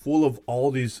 3 is full of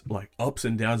all these like ups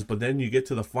and downs, but then you get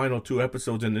to the final 2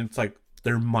 episodes and it's like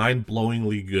they're mind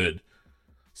blowingly good.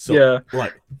 So yeah.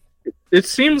 like, It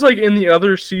seems like in the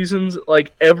other seasons,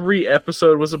 like every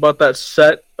episode was about that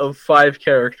set of 5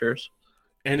 characters.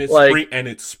 and Like,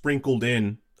 it's sprinkled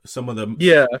in some of them.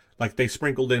 yeah, Like they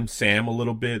sprinkled in Sam a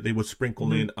little bit. They would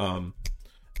sprinkle in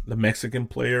the Mexican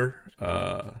player.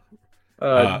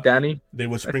 Danny, They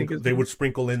would I think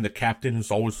sprinkle his name. in the captain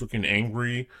who's always looking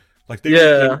angry. Like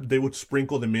Yeah, they would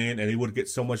sprinkle them in, and they would get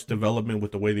so much development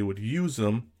with the way they would use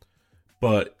them.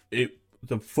 But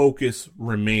the focus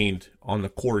remained on the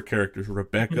core characters: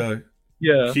 Rebecca,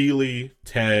 yeah, Keeley,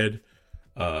 Ted,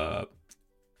 uh,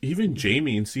 even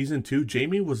Jamie in season 2.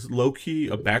 Jamie was low key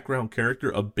a background character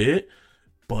a bit,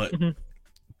 but mhm,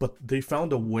 they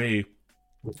found a way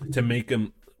to make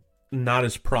him not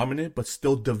as prominent, but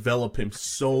still develop him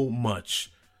so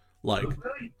much. Like,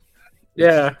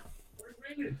 yeah,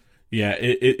 yeah,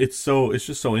 it's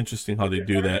just so interesting how they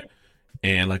do that.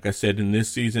 And like I said, in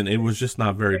this season, it was just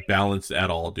not very balanced at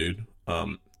all, dude.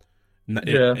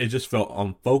 yeah, It just felt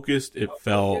unfocused.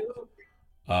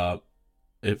 Uh,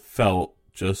 it felt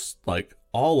just like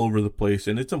all over the place,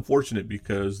 and it's unfortunate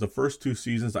because the first 2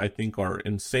 seasons I think are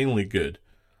insanely good,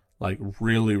 like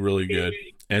really, really good.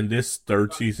 And this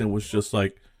third season was just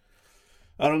like,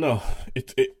 I don't know.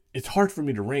 It's hard for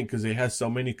me to rank because it has so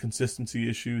many consistency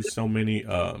issues, so many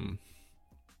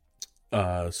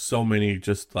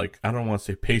just like, I don't want to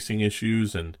say pacing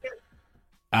issues, and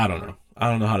I don't know. I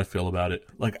don't know how to feel about it.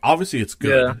 Like obviously it's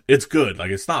good. yeah, It's good.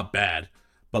 Like it's not bad,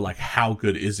 but like how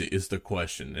good is it is the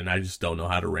question, and I just don't know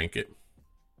how to rank it.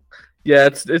 yeah.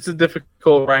 It's a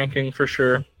difficult ranking for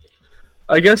sure.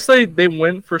 I guess they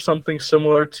went for something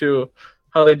similar to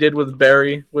how they did with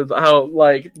Barry, with how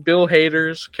like Bill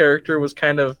Hader's character was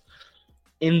kind of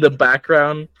in the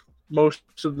background most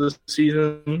of the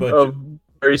season But of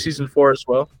Barry season 4 as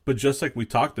well. but just like we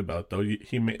talked about though,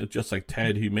 he may, just like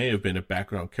Ted, he may have been a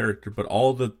background character, but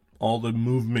all the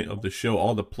movement of the show,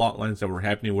 all the plot lines that were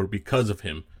happening were because of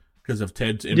him, because of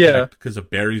Ted's Yeah, impact, because of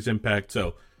Barry's impact.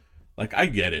 So like I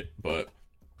get it, but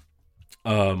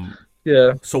um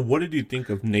yeah. so what did you think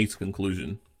of Nate's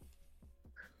conclusion?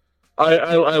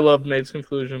 I love Nate's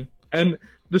conclusion and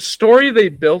the story they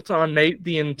built on Nate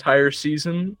the entire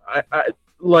season. I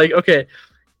like okay,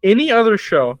 any other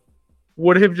show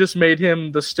would have just made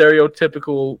him the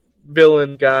stereotypical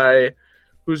villain guy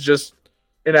who's just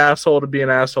an asshole to be an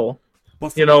asshole,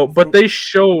 But you know. But they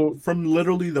show, from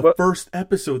literally the but first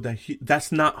episode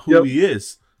that's not who yep, he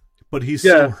is, but he's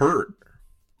yeah, so hurt.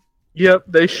 yep.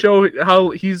 They show how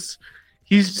he's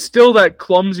still that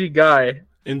clumsy guy. He's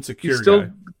Insecure still,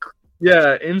 guy,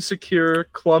 yeah, insecure,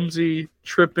 clumsy,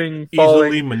 tripping, easily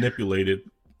falling. manipulated.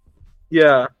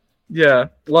 Yeah, yeah.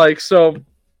 Like so,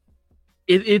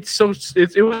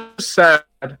 it was sad,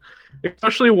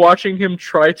 especially watching him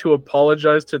try to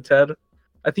apologize to Ted.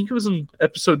 I think it was in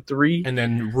episode 3, And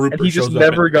then and Rupert he just shows up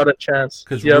never got a chance.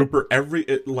 because Yep.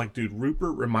 Dude,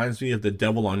 Rupert reminds me of the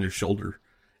devil on your shoulder.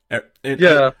 And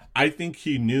Yeah. I think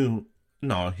he knew.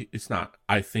 No, it's not.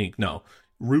 I think no.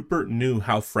 Rupert knew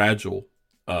how fragile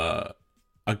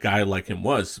a guy like him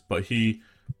was, but he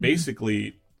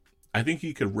basically, I think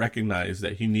he could recognize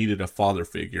that he needed a father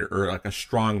figure or like a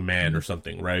strong man or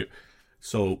something, right?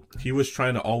 So he was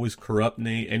trying to always corrupt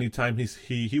Nate. Anytime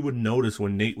he would notice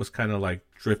when Nate was kind of like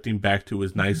drifting back to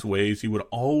his nice ways, he would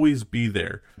always be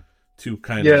there to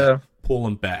kind Yeah. of pull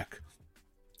him back.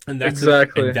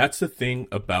 Exactly. and that's the thing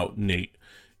about Nate,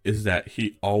 is that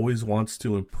he always wants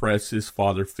to impress his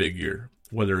father figure,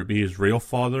 whether it be his real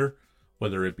father,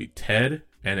 whether it be Ted,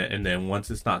 and then once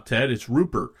it's not Ted, it's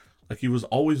Rupert. Like he was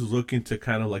always looking to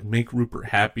kind of like make Rupert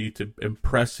happy, to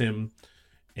impress him.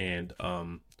 And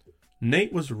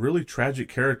Nate was a really tragic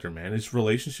character, man. His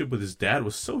relationship with his dad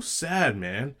was so sad,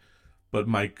 man. But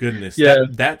my goodness, Yeah,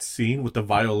 that scene with the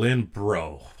violin,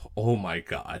 bro. Oh my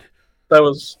god. that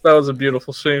was a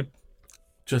beautiful scene.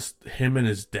 Just him and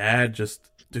his dad, just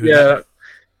dude. Yeah.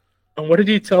 And what did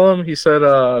he tell him? He said,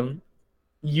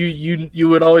 you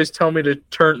would always tell me to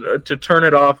turn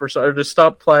it off or to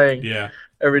stop playing Yeah,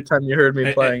 every time you heard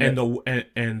me playing it.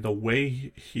 and the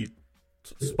way he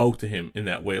spoke to him in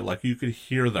that way, like you could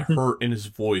hear the hurt in his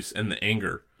voice and the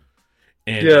anger.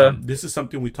 And Yeah. this is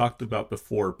something we talked about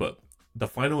before, but the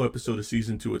final episode of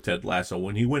season 2 of Ted Lasso,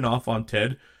 when he went off on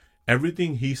Ted,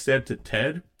 everything he said to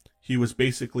Ted, he was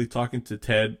basically talking to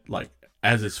Ted like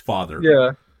as his father.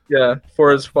 Yeah, yeah,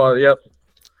 for his father. Yep.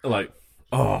 Like,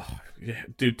 oh, yeah,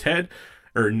 dude, Ted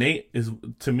or Nate is,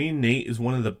 to me, Nate is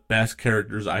one of the best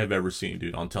characters I have ever seen,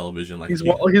 dude, on television. Like,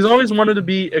 He's always wanted to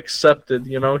be accepted.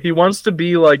 You know, he wants to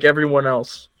be like everyone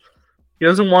else. He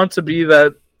doesn't want to be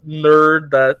that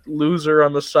nerd, that loser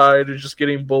on the side who's just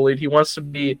getting bullied. He wants to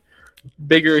be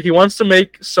bigger. He wants to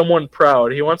make someone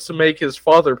proud. He wants to make his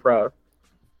father proud.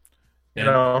 You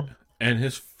know, and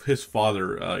his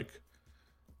father, like,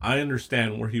 I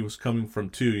understand where he was coming from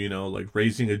too, you know, like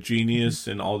raising a genius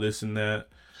and all this and that.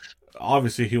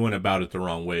 Obviously, he went about it the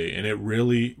wrong way, and it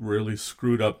really, really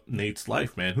screwed up Nate's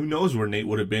life, man. Who knows where Nate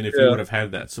would have been if he would have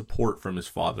had that support from his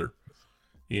father,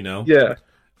 you know? Yeah.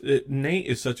 Nate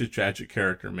is such a tragic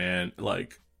character, man.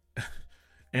 Like,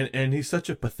 and he's such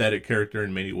a pathetic character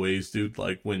in many ways, dude.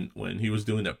 Like when he was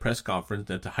doing that press conference,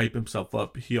 and to hype himself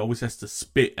up, he always has to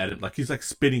spit at him, like he's like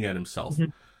spitting at himself,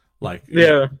 like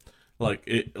Yeah.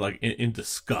 In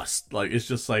disgust. Like it's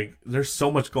just like there's so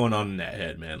much going on in that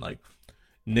head, man. Like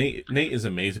Nate is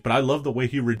amazing, but I love the way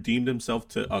he redeemed himself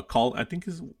to call. I think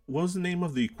what was the name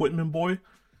of the equipment boy?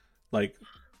 Like,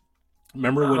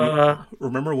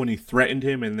 remember when he threatened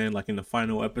him, and then like in the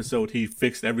final episode he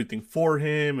fixed everything for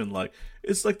him, and like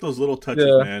it's like those little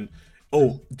touches, man.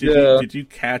 Oh, did you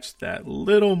catch that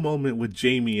little moment with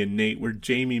Jamie and Nate where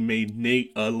Jamie made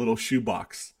Nate a little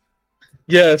shoebox?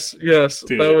 Yes,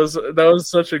 Dude, that was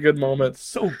such a good moment.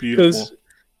 So beautiful. Because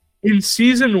in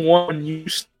season 1, you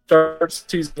start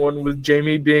season 1 with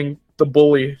Jamie being the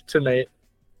bully to Nate.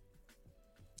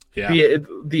 Yeah.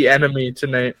 The enemy to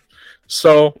Nate.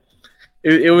 So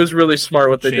it was really smart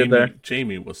what they did there.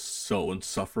 Jamie was so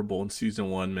insufferable in season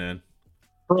 1, man.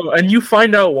 Bro, and you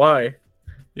find out why.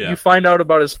 Yeah. You find out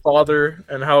about his father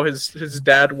and how his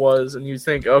dad was, and you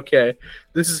think, okay,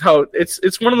 this is how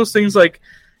it's one of those things. Like,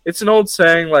 it's an old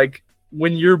saying, like,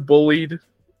 when you're bullied,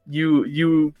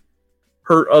 you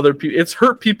hurt other people. It's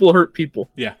hurt people.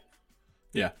 Yeah.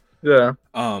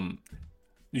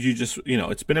 You just,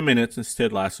 it's been a minute since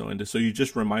Ted Lasso ended, so you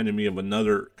just reminded me of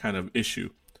another kind of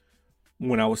issue.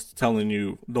 When I was telling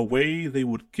you, the way they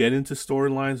would get into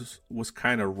storylines was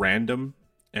kind of random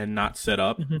and not set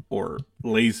up or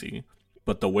lazy,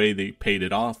 but the way they paid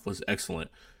it off was excellent.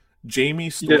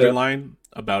 Jamie's storyline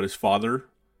about his father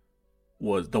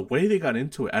was the way they got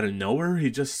into it out of nowhere. He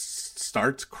just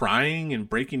starts crying and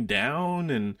breaking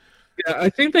down, and I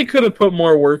think they could have put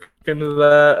more work into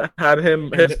that, had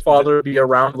his father be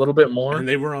around a little bit more. And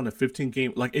they were on a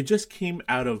 15-game, like it just came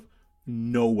out of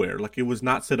nowhere. Like it was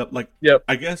not set up. Like,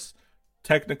 I guess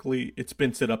technically it's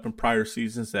been set up in prior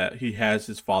seasons that he has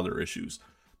his father issues,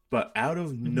 but out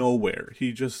of nowhere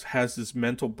he just has this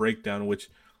mental breakdown,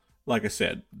 which, like I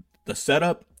said, the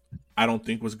setup I don't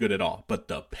think was good at all, but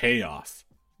the payoff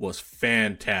was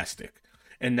fantastic.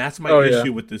 And that's my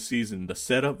issue with this season, the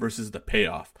setup versus the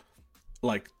payoff.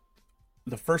 Like,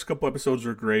 the first couple episodes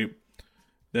are great.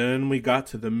 Then we got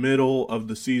to the middle of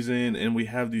the season, and we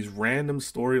have these random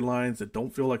storylines that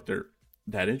don't feel like they're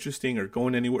that interesting or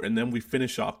going anywhere. And then we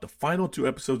finish off. The final 2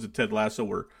 episodes of Ted Lasso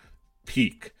were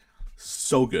peak.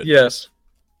 So good. Yes.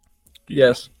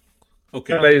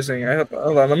 Okay. Amazing.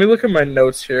 Hold on. Let me look at my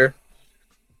notes here.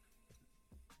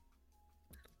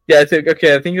 Yeah, I think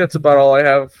that's about all I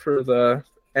have for the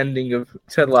ending of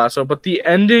Ted Lasso. But the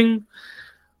ending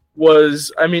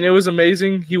was, it was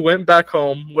amazing. He went back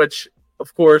home, which,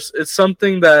 of course, it's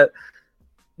something that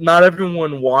not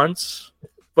everyone wants,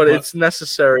 but it's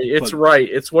necessary. It's right.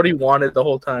 It's what he wanted the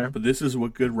whole time. But this is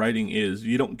what good writing is.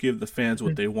 You don't give the fans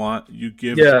what they want.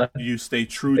 You stay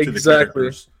true to the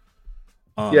characters.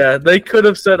 They could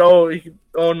have said, oh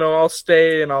no, I'll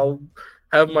stay and I'll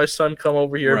have my son come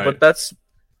over here. Right. But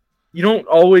you don't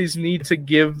always need to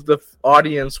give the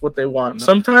audience what they want. No.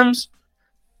 Sometimes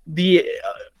the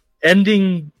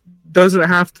ending doesn't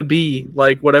have to be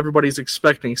like what everybody's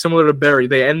expecting. Similar to Barry,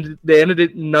 they ended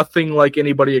it nothing like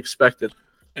anybody expected.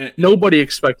 Nobody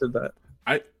expected that.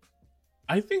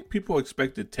 I think people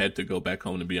expected Ted to go back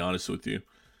home, to be honest with you.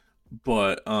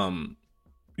 But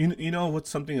you know what's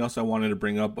something else I wanted to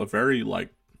bring up? A very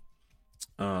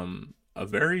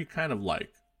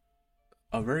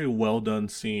well done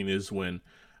scene is when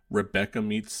Rebecca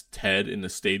meets Ted in the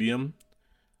stadium.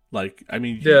 Like, I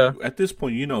mean, at this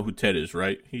point, you know who Ted is,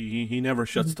 right? He never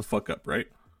shuts the fuck up, right?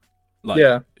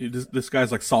 Like, this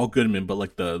guy's like Saul Goodman, but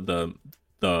like the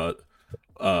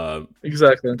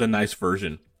exactly the nice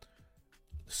version.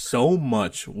 So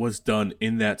much was done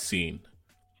in that scene.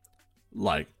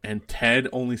 Like, and Ted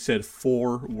only said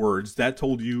 4 words. That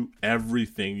told you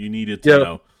everything you needed to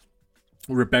know.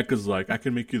 Rebecca's like, I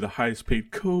can make you the highest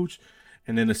paid coach.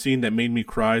 And then a scene that made me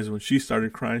cry is when she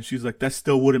started crying. She's like, that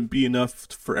still wouldn't be enough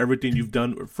for everything you've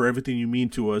done, for everything you mean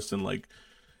to us. And like,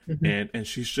 and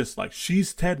she's just like,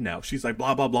 she's Ted now. She's like,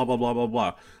 blah, blah, blah, blah, blah, blah,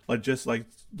 blah. Like, just like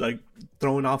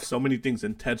throwing off so many things.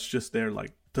 And Ted's just there,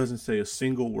 like, doesn't say a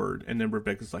single word. And then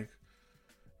Rebecca's like,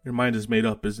 your mind is made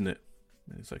up, isn't it?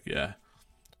 And he's like, yeah.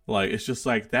 Like, it's just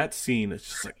like that scene. It's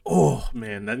just like, oh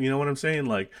man, that, you know what I'm saying?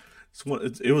 Like,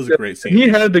 it was a great scene. He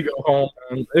had to go home,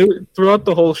 man. Throughout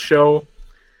the whole show,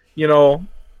 you know,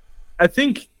 I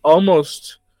think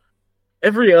almost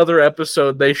every other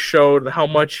episode they showed how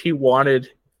much he wanted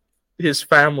his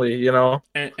family. You know,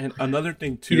 and another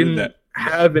thing too, he didn't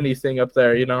have anything up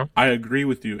there. You know, I agree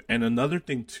with you. And another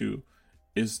thing too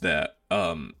is that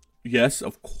yes,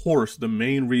 of course, the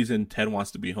main reason Ted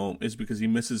wants to be home is because he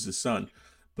misses his son.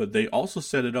 But they also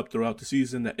set it up throughout the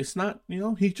season that it's not, you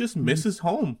know, he just misses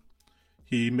home.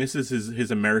 He misses his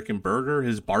American burger,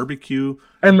 his barbecue.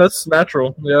 And that's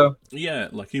natural, yeah. Yeah,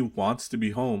 like he wants to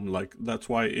be home. Like, that's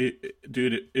why, it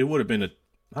would have been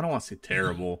I don't want to say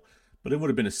terrible, but it would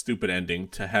have been a stupid ending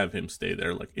to have him stay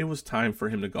there. Like, it was time for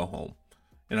him to go home.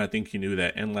 And I think he knew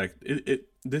that. And like,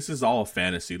 this is all a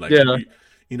fantasy. Like,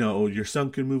 you know, your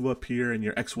son can move up here and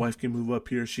your ex-wife can move up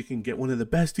here. She can get one of the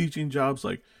best teaching jobs.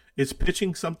 Like, it's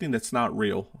pitching something that's not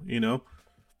real, you know?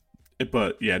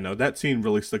 But, yeah, no, that scene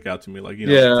really stuck out to me. Like, you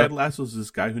know, Ted Lasso's this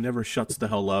guy who never shuts the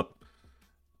hell up,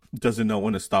 doesn't know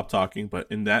when to stop talking. But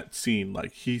in that scene,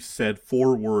 like, he said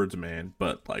 4 words, man.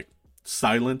 But, like,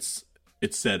 silence,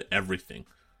 it said everything.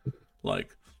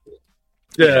 Like,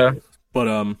 yeah.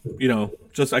 But, you know,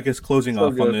 just, I guess, closing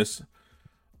off on this,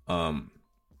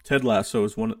 Ted Lasso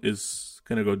is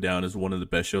going to go down as one of the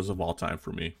best shows of all time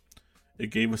for me. It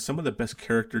gave us some of the best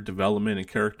character development and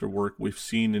character work we've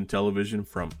seen in television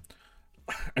from,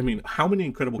 I mean, how many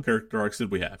incredible character arcs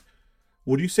did we have?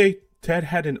 Would you say Ted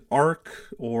had an arc,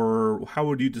 or how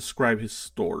would you describe his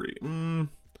story? I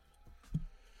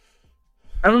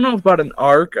don't know about an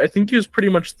arc. I think he was pretty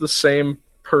much the same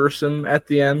person at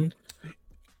the end.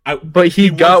 But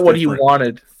he got what he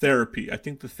wanted. Therapy. I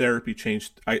think the therapy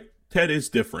changed. Ted is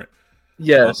different.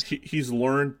 Yes. He's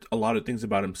learned a lot of things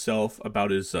about himself,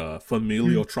 about his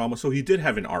familial trauma. So he did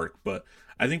have an arc, but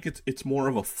I think it's more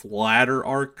of a flatter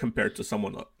arc compared to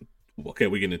someone. Okay,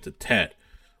 we get into Ted.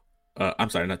 I'm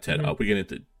sorry, not Ted. We get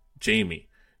into Jamie,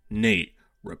 Nate,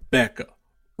 Rebecca,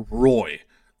 Roy.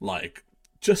 Like,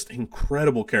 just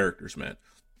incredible characters, man.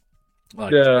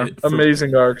 Like,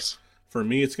 amazing arcs. For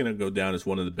me, it's going to go down as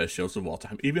one of the best shows of all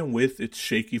time. Even with its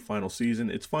shaky final season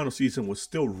was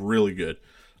still really good.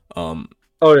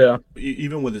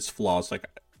 Even with its flaws, like,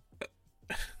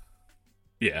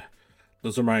 yeah,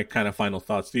 those are my kind of final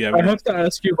thoughts. I have to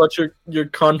ask you about your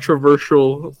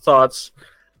controversial thoughts.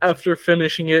 After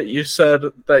finishing it, you said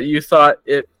that you thought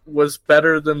it was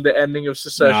better than the ending of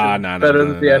Succession. Better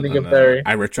than the ending of Barry.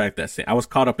 I retract that statement. I was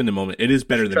caught up in the moment. It is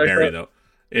better than Barry, though.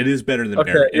 It is better than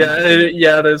Barry.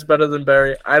 It is better than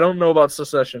Barry. I don't know about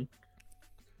Succession,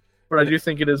 but I do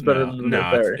think it is better than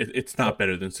Barry. It's not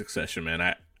better than Succession,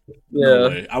 man. No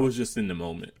way. I was just in the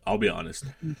moment. I'll be honest.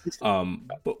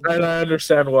 But I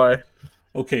understand why.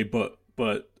 Okay, but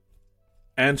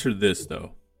answer this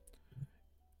though.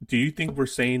 Do you think we're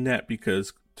saying that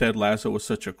because Ted Lasso was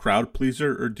such a crowd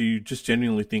pleaser, or do you just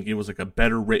genuinely think it was like a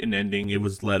better written ending? It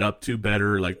was led up to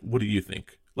better. Like, what do you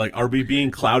think? Like, are we being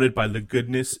clouded by the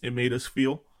goodness it made us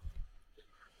feel?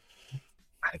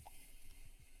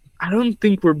 I don't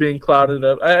think we're being clouded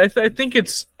up. I think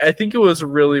it was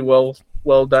really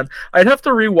well done. I'd have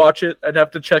to rewatch it. I'd have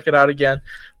to check it out again.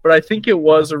 But I think it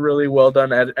was a really well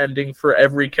done ending for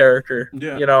every character.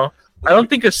 Yeah. You know, I don't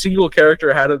think a single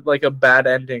character had a bad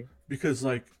ending. Because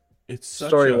like it's such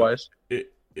story wise.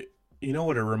 You know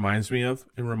what it reminds me of?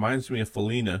 It reminds me of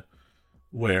Felina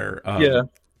where Yeah.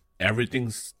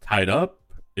 everything's tied up.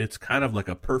 It's kind of like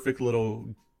a perfect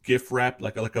little gift wrap,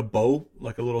 like a bow,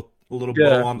 like a little bow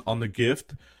Yeah. on the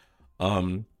gift.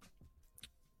 Um,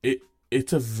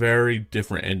 it's a very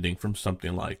different ending from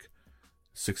something like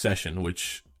Succession,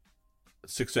 which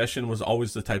Succession was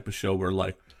always the type of show where,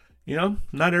 like,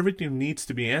 not everything needs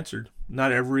to be answered.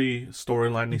 Not every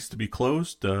storyline needs to be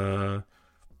closed.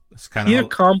 It's kind He of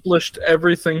accomplished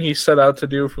everything he set out to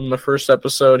do from the first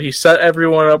episode. He set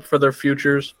everyone up for their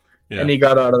futures, yeah, and he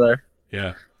got out of there.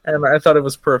 yeah, And I thought it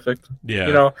was perfect. yeah.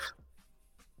 You know,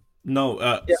 No,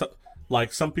 yeah,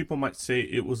 like some people might say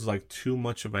it was like too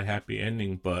much of a happy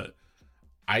ending, but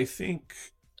I think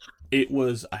it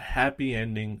was a happy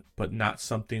ending, but not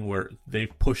something where they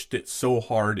pushed it so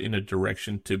hard in a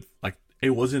direction to, like,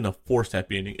 it wasn't a forced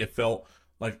happy ending. It felt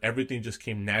like everything just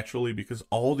came naturally because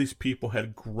all these people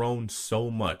had grown so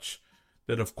much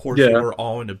that, of course, they yeah, were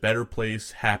all in a better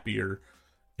place, happier,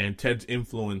 and Ted's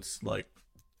influence, like,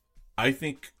 I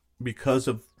think because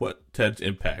of what Ted's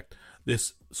impact,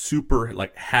 this super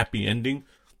like happy ending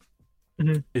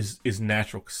mhm. is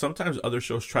natural. 'Cause sometimes other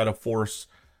shows try to force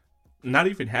not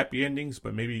even happy endings,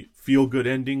 but maybe feel good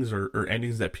endings or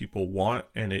endings that people want,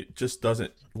 and it just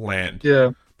doesn't land.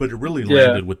 Yeah, But it really yeah,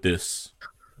 landed with this.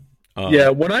 yeah.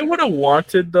 Um, What I would have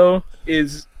wanted though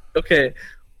is okay.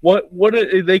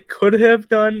 They could have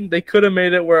done? They could have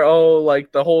made it where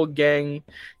like the whole gang,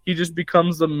 he just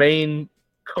becomes the main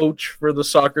coach for the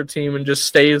soccer team and just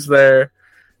stays there.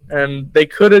 And they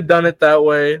could have done it that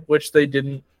way, which they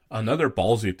didn't. Another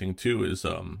ballsy thing too is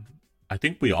I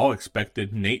think we all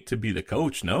expected Nate to be the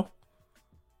coach, no?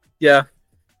 Yeah,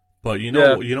 But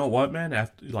yeah, you know what, man?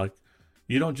 After, like,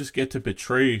 you don't just get to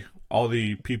betray all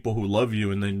the people who love you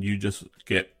and then you just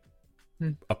get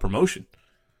a promotion.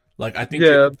 Like,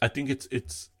 yeah,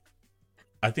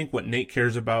 I think what Nate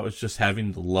cares about is just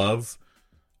having the love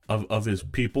of his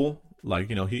people. Like,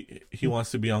 he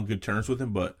wants to be on good terms with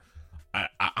him, but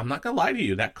I'm not gonna lie to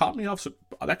you. That caught me off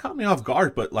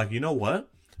guard. But, like, you know what?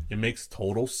 It makes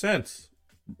total sense.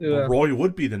 yeah, Roy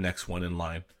would be the next one in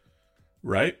line,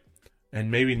 right? And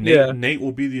maybe yeah. Nate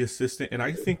will be the assistant. And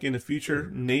I think in the future,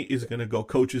 Nate is gonna go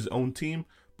coach his own team,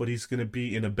 but he's gonna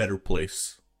be in a better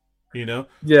place. You know?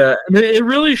 Yeah, I mean, it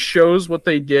really shows what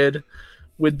they did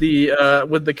with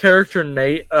the character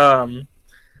Nate.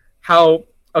 How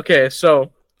okay,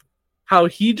 so how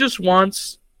he just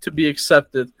wants to be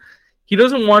accepted. He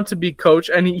doesn't want to be coach,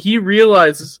 and he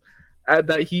realizes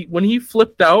that when he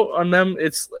flipped out on them,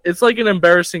 it's like an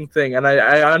embarrassing thing, and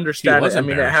I He understand was it. I mean,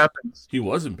 it embarrassed. happens. He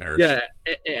was embarrassed. Yeah,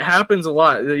 it happens a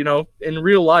lot. You know, in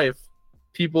real life,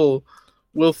 people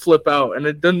will flip out, and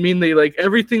it doesn't mean they like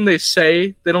everything they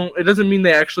say. They don't. It doesn't mean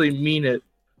they actually mean it.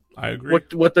 I agree.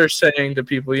 What they're saying to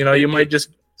people. You know, It, you might it, just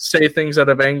say things out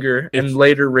of anger and it's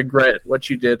later regret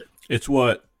what you did. it's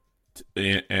what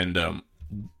and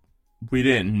we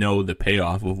didn't know the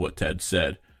payoff of what Ted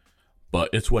said, but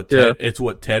Yeah, It's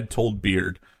what Ted told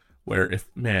Beard, where if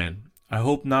man, I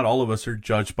hope not all of us are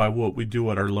judged by what we do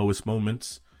at our lowest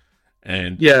moments.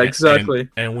 yeah, exactly.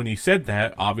 And when he said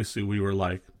that, obviously we were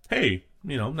like, hey,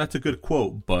 that's a good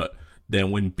quote. But then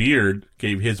when Beard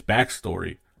gave his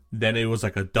backstory, then it was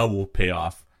like a double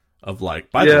payoff of like,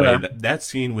 by the way, Yeah, that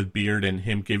scene with Beard and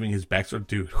him giving his backstory,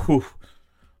 dude, whew,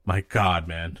 my God,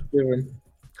 man. dude.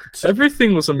 So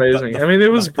Everything was amazing. I mean, it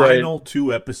the was great. final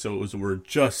two episodes were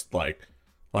just like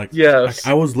Yes.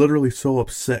 I was literally so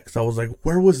upset 'cause I was like,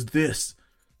 where was this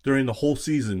during the whole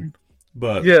season?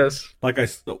 But Yes. like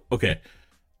okay,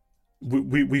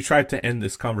 we tried to end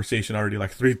this conversation already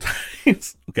like 3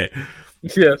 times. Okay,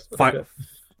 Yes. fine. Okay.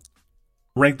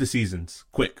 Rank the seasons,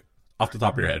 quick, off the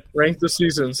top of your head. Rank the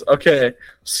seasons. Okay.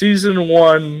 Season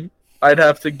 1, I'd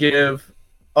have to give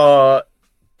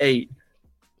 8.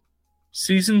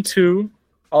 Season 2,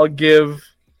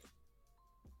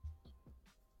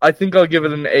 I think I'll give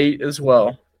it an 8 as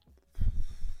well.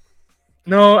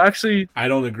 No, actually, I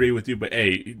don't agree with you, but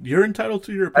hey, you're entitled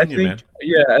to your I opinion, man. think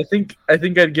yeah, I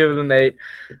think I'd give it an 8.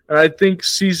 And I think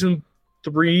season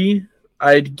 3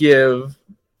 I'd give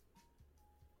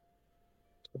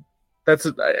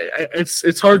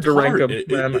it's hard It's to rank hard. them,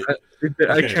 man.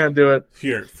 I Okay, can't do it.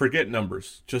 here, forget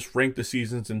numbers. Just rank the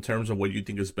seasons in terms of what you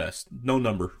think is best. No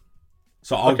number.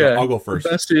 So Okay. I'll go The first.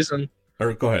 best season.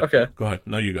 Or go ahead. Okay. Go ahead.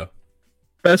 No, you go.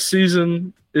 Best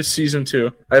season is season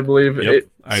 2. I believe Yep,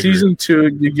 I agree. season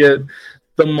 2 you get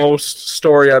the most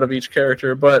story out of each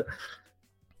character, but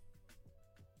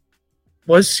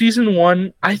was season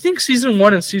 1? I think season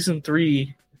 1 and season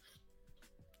 3,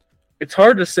 it's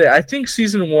hard to say. I think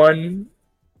season 1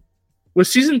 with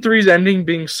season three's ending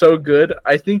being so good,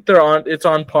 I think it's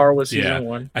on par with season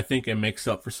one. I think it makes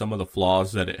up for some of the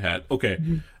flaws that it had. Okay,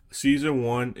 season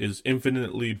one is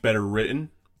infinitely better written,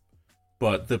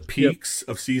 but the peaks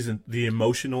of the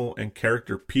emotional and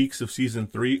character peaks of season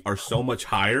three are so much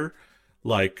higher.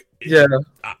 Like,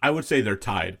 I would say they're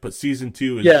tied, but season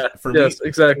two is for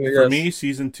me,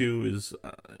 season two is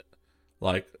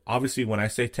like, obviously when I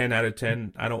say 10 out of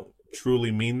 10, I don't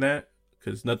truly mean that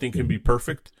because nothing can be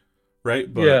perfect.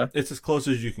 Right, but it's as close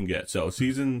as you can get. So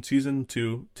season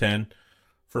 2, 10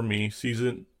 for me.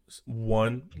 Season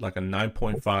 1, like a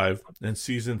 9.5, and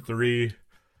season 3,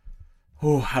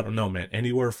 I don't know, man.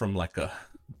 Anywhere from like a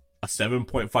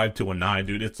 7.5 to a 9,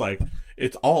 dude. It's like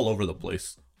it's all over the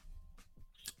place.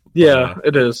 Yeah,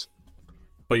 it is.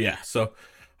 But yeah, so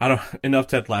I don't enough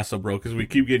Ted Lasso, bro, because we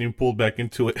keep getting pulled back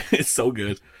into it. It's so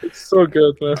good. It's so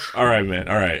good, man. All right, man.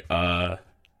 All right.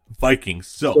 Vikings.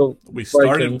 So we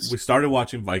started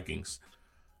watching Vikings.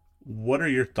 What are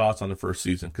your thoughts on the first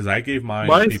season? Because I gave mine.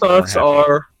 My thoughts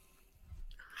are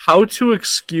how to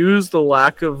excuse the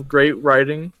lack of great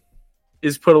writing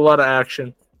is put a lot of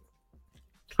action.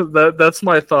 That's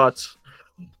my thoughts.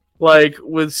 Like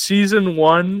with season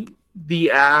 1,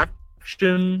 the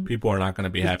action, people are not going to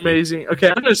be happy. Amazing. Okay,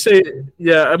 I'm not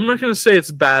going to say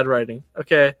it's bad writing.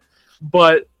 Okay,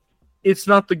 but it's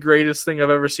not the greatest thing I've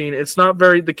ever seen. It's not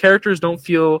the characters don't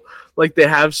feel like they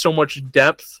have so much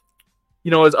depth,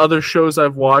 as other shows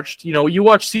I've watched. You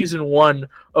watch season 1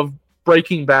 of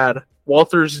Breaking Bad.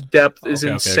 Walter's depth is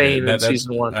insane in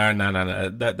season 1. No.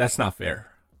 That's not fair.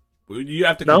 You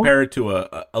have to compare it to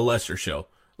a lesser show.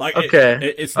 Like,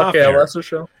 it's not fair. A lesser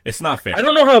show? It's not fair. I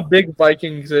don't know how big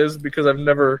Vikings is because I've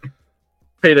never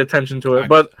paid attention to it,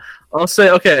 but I'll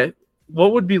say,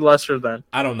 what would be lesser then?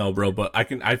 I don't know, bro, but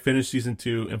I finished season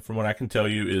 2, and from what I can tell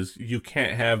you is you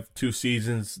can't have 2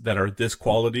 seasons that are this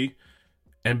quality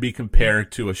and be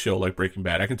compared to a show like Breaking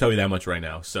Bad. I can tell you that much right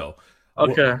now. So,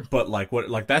 but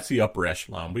like that's the upper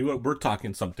echelon. We're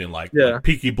talking something like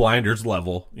Peaky Blinders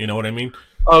level. You know what I mean?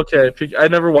 Okay, I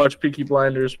never watched Peaky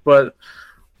Blinders, but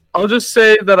I'll just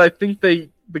say that I think the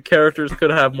characters could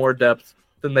have more depth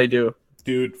than they do.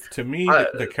 Dude, to me,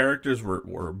 the characters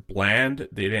were bland.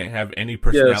 They didn't have any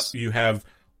personality. Yes. You have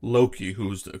Loki,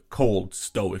 who's the cold,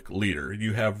 stoic leader.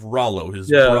 You have Rollo,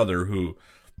 his brother, who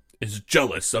is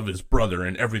jealous of his brother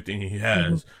and everything he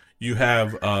has. Mm-hmm. You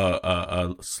have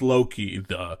Slowkey,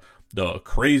 the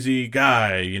crazy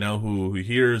guy, who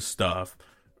hears stuff.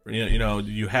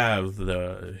 You have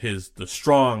the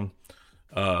strong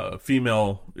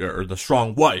female or the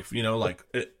strong wife.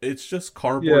 It's just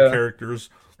cardboard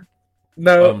characters.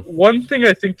 Now, one thing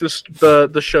I think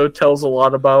the show tells a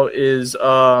lot about is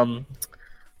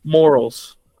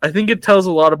morals. I think it tells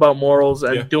a lot about morals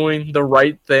and doing the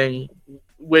right thing,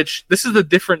 which this is a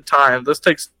different time. This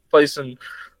takes place in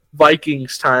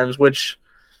Vikings times, which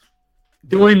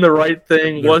doing the right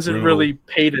thing wasn't really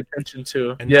paid attention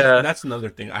to. And that's another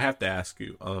thing. I have to ask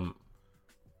you,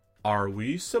 are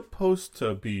we supposed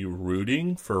to be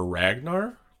rooting for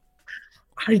Ragnar?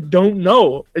 I don't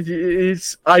know. I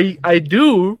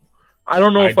do. I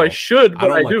don't know if I should, but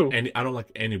I do. I don't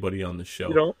like anybody on the show.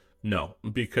 You don't? No,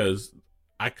 because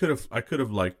I could have fucked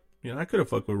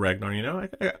with Ragnar.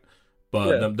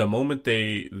 But the moment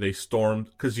they stormed,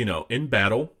 because in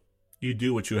battle you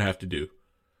do what you have to do.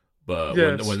 But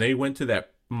when they went to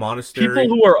that monastery,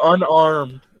 people who are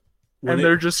unarmed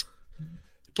they're just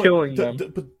killing them.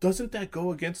 But doesn't that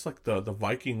go against like the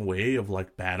Viking way of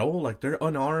like battle? Like they're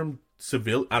unarmed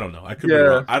civil. I don't know. I could be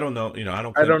wrong. I don't know.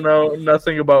 I don't know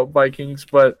nothing about Vikings,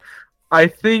 but I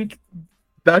think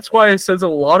that's why it says a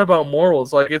lot about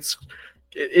morals. Like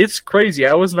it's crazy.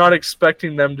 I was not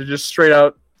expecting them to just straight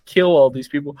out kill all these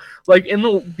people. Like in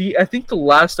the I think the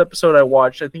last episode I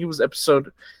watched, I think it was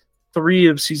episode 3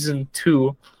 of season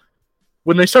 2,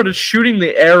 when they started shooting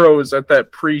the arrows at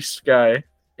that priest guy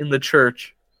in the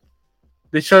church.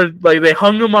 They started they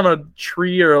hung him on a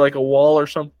tree or like a wall or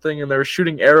something, and they were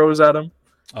shooting arrows at him.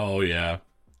 Oh yeah.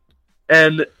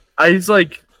 And I was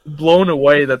like blown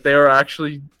away that they are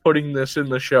actually putting this in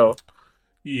the show.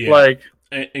 Yeah.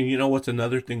 And you know what's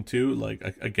another thing too?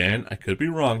 Like again, I could be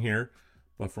wrong here,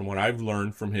 but from what I've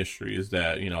learned from history is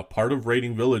that part of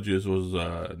raiding villages was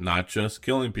not just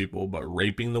killing people but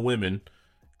raping the women,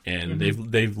 and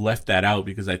they've left that out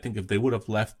because I think if they would have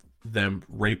left them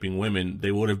raping women,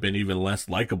 they would have been even less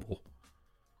likable.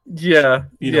 Yeah,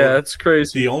 it's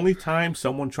crazy. The only time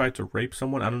someone tried to rape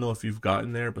someone, I don't know if you've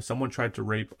gotten there, but someone tried to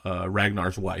rape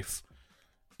Ragnar's wife.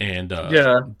 And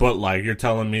but like you're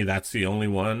telling me that's the only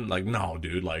one? Like no,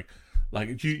 dude. Like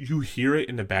you hear it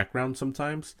in the background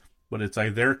sometimes, but it's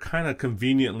like they're kind of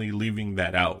conveniently leaving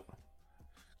that out.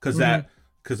 because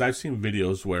Mhm. I've seen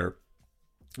videos where,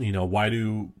 why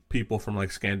do people from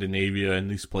like Scandinavia and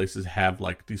these places have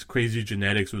like these crazy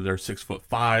genetics where they're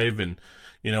 6'5" and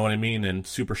you know what I mean, and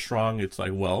super strong? It's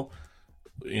like, well,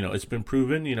 it's been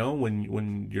proven,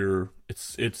 when you're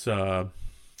it's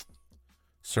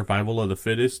survival of the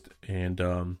fittest, and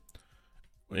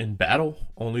in battle,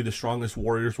 only the strongest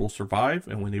warriors will survive.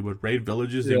 And when they would raid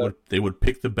villages, Yeah. they would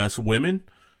pick the best women,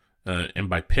 and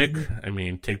by pick, I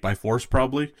mean take by force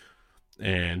probably.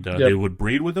 And Yep. they would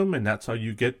breed with them, and that's how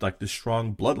you get like the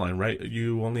strong bloodline, right?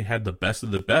 You only had the best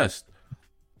of the best.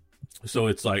 So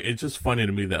it's like, it's just funny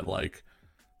to me that like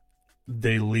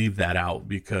they leave that out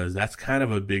because that's kind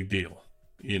of a big deal,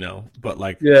 But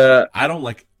like, Yeah. I don't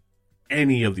like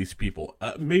any of these people.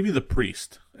 Maybe the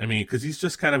priest. I mean, because he's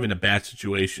just kind of in a bad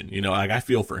situation, Like I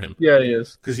feel for him Yeah, he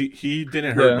is. because he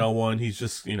didn't hurt Yeah. no one. He's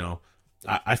just,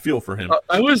 I feel for him.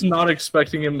 I was not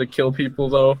expecting him to kill people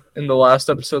though. In the last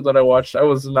episode that I watched, I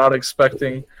was not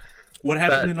expecting. What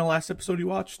happened that- in the last episode you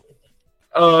watched?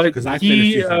 'Cause I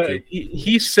finished season 2.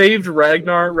 he saved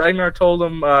Ragnar. Ragnar told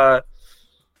him,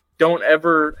 "Don't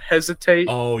ever hesitate."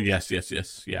 Oh yes,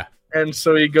 yeah. And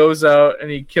so he goes out and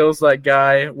he kills that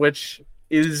guy, which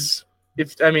is,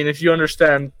 if you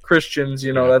understand Christians,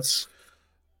 Yeah. that's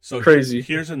So crazy.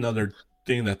 Here's another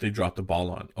thing that they dropped the ball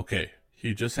on. Okay,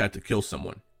 he just had to kill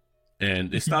someone,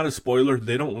 and it's not a spoiler.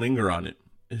 They don't linger on it.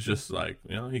 It's just like,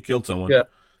 he killed someone. Yeah.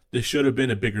 This should have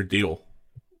been a bigger deal,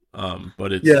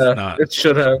 but it's yeah, not. it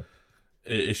should have.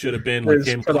 It should have been like It's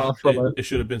him. cut off from it. It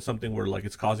should have been something where like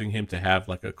it's causing him to have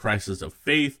like a crisis of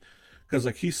faith, because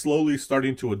like he's slowly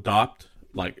starting to adopt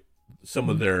like some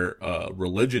of their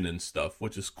religion and stuff,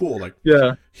 which is cool. Like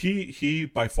Yeah, he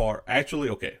by far, actually,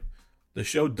 okay, the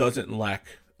show doesn't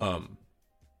lack.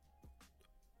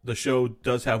 The show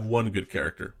does have one good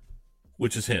character,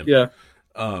 which is him. yeah,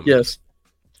 yes,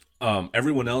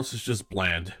 Everyone else is just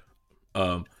bland.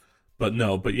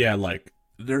 But yeah, like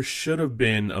there should have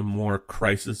been a more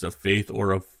crisis of faith,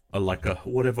 or a like a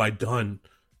what have I done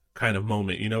kind of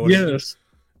moment. You know what I mean? yes,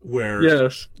 Where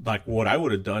yes, like what I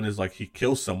would have done is like he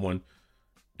kills someone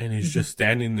and he's just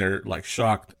standing there like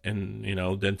shocked, and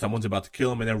then someone's about to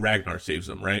kill him, and then Ragnar saves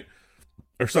him, right?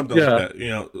 Or something Yeah. like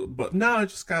that, But no,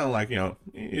 it's just kind of like,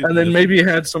 and then maybe he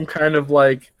had some kind of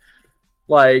like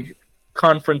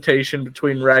confrontation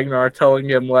between Ragnar, telling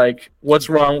him like, "What's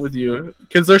wrong with you?"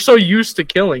 Because they're so used to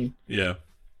killing, yeah.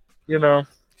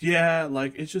 Yeah,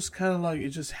 Like it's just kind of like it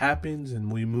just happens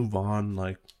and we move on.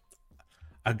 Like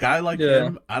a guy like Yeah.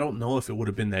 him, I don't know if it would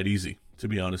have been that easy, to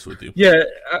be honest with you. Yeah,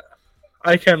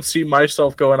 I can't see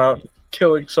myself going out and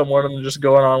killing someone and just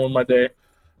going on with my day.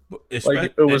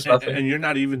 Like, it was nothing. And you're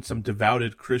not even some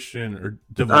devoted Christian or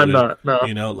devoted. I'm not.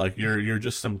 No. Like you're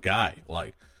just some guy.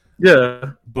 Like,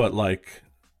 Yeah. but like,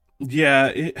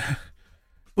 yeah,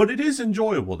 but it is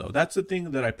enjoyable though. That's the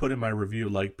thing that I put in my review.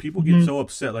 Like people get so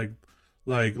upset, like,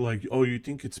 oh, you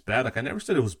think it's bad? Like I never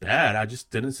said it was bad. I just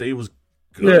didn't say it was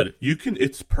good. Yeah.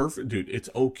 It's perfect, dude. It's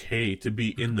okay to be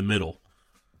in the middle.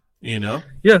 Yeah,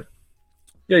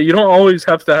 you don't always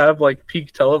have to have like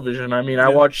peak television. I mean, I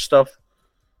watch stuff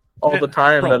all the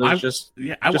time Bro, that is just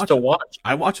watch, to watch.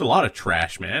 I watch a lot of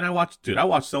trash, man. I watch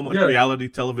so much Yeah. reality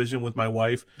television with my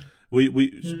wife. We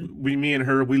me and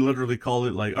her, we literally call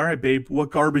it like, all right, babe, what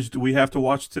garbage do we have to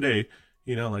watch today?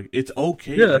 Like it's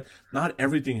okay. Yeah. Like, not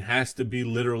everything has to be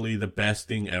literally the best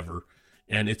thing ever.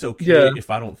 And it's okay Yeah. if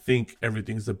I don't think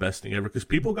everything's the best thing ever. Because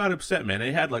people got upset, man.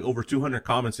 They had like over 200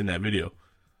 comments in that video.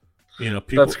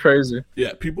 People, That's crazy.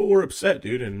 yeah, people were upset,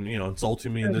 dude, and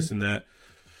insulting me and this and that.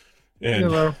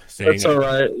 And saying That's all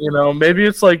right. Maybe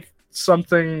it's like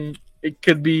something. It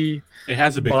could be it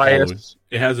has a big biased. following.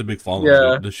 It has a big following.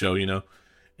 Yeah. The show,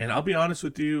 And I'll be honest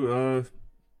with you,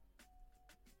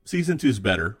 season 2 is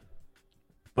better,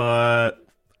 but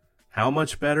how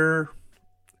much better?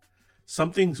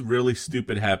 Something really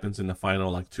stupid happens in the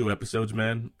final like 2 episodes,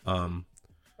 man.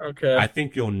 Okay. I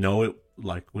think you'll know it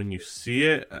like when you see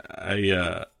it.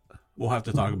 We'll have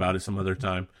to talk about it some other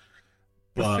time.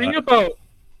 The thing about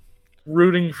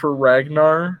rooting for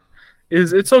Ragnar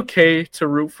is it's okay to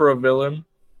root for a villain,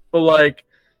 but like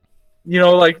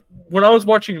when I was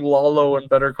watching Lalo and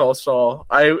Better Call Saul,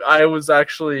 I was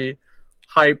actually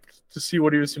hyped to see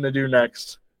what he was going to do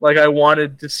next. Like I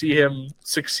wanted to see him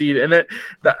succeed, and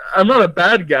I'm not a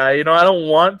bad guy, I don't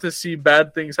want to see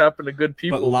bad things happen to good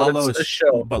people. But it's a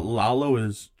show. But Lalo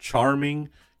is charming.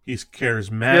 He's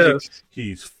charismatic. Yes.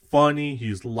 He's funny.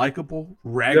 He's likable.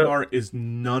 Ragnar is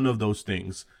none of those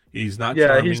things. He's not Yeah,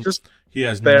 charming. he's just he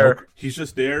has there. He's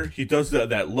just there. He does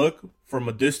that look from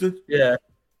a distance Yeah.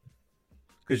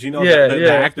 because the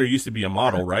Yeah. actor used to be a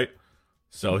model, right?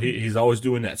 So he's always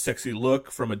doing that sexy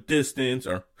look from a distance,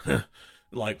 or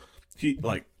like he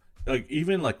like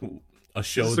even like a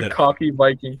show Just a that cocky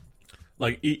Viking.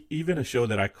 even a show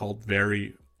that I called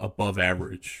very above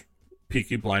average,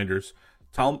 Peaky Blinders.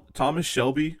 Thomas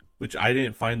Shelby, which I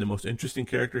didn't find the most interesting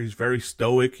character. He's very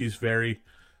stoic. He's very,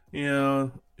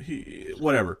 he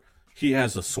whatever. He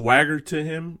has a swagger to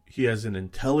him. He has an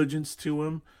intelligence to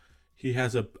him. He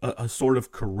has a sort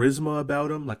of charisma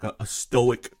about him, like a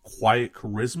stoic, quiet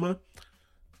charisma.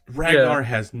 Ragnar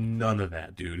has none of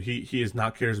that, dude. He is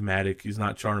not charismatic. He's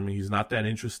not charming. He's not that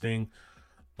interesting.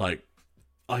 Like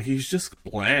he's just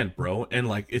bland, bro. And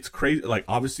like it's crazy. Like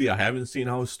obviously, I haven't seen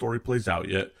how his story plays out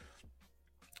yet.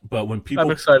 But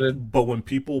I'm excited. But when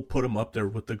people put him up there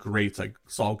with the greats like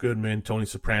Saul Goodman, Tony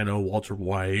Soprano, Walter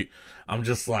White, I'm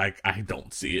just like, I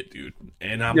don't see it, dude.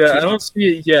 And I don't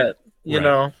see it yet. You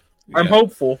know, I'm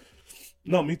hopeful.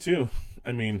 No, me too.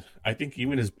 I mean, I think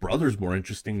even his brother's more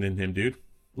interesting than him, dude.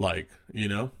 Like,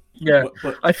 Yeah,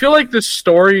 but I feel like the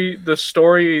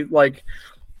story, like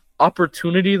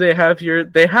opportunity they have here,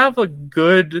 they have a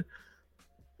good,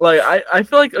 like I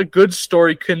feel like a good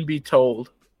story can be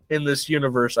told in this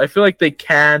universe. I feel like they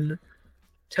can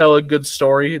tell a good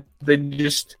story. They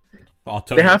just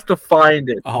have to find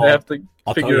it. They have to.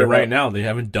 I'll tell you right now, they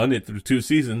haven't done it through 2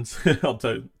 seasons. I'll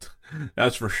tell you,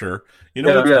 that's for sure.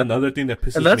 Another thing that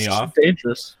pisses me off.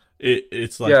 Dangerous.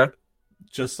 It's like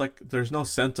just like there's no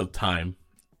sense of time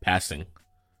passing.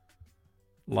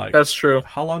 Like that's true.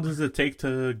 How long does it take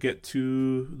to get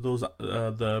to those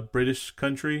the British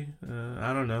country?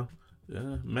 I don't know.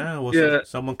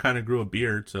 Someone kind of grew a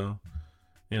beard, so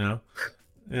how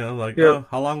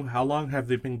long have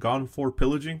they been gone for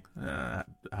pillaging? I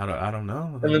don't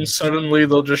know. And then suddenly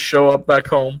they'll just show up back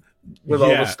home with all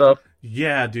the stuff.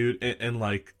 Yeah, dude. And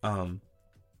like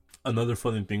another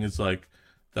funny thing is like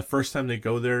the first time they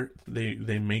go there,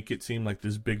 they make it seem like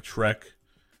this big trek,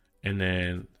 and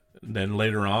then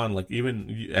later on, like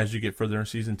even as you get further in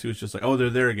season 2, it's just like, oh, they're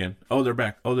there again. Oh, they're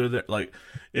back. Oh, they're there. Like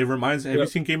it reminds. Have you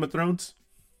seen Game of Thrones?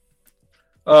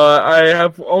 I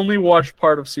have only watched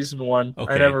part of season 1.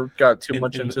 Okay. I never got too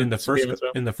much into in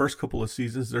the first couple of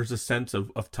seasons. There's a sense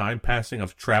of time passing,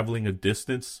 of traveling a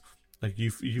distance. Like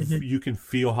you can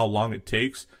feel how long it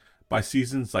takes. By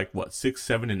seasons like 6,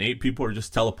 7, and 8, people are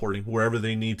just teleporting wherever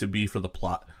they need to be for the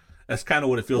plot. That's kind of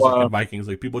what it feels like in Vikings.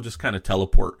 Like people just kind of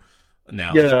teleport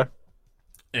now. Yeah.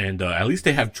 And at least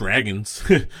they have dragons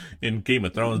in Game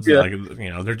of Thrones. Yeah. Like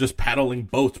they're just paddling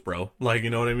boats, bro. Like, you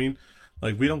know what I mean?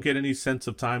 Like we don't get any sense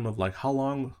of time of like how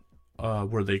long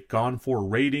were they gone for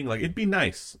raiding. Like it'd be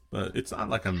nice, but it's not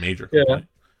like a major complaint.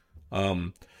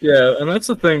 And that's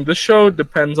the thing. The show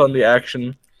depends on the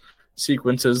action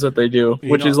sequences that they do,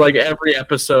 which is like every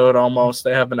episode almost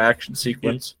they have an action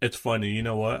sequence. It's funny. You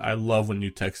know what? I love when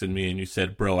you texted me and you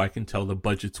said, bro, I can tell the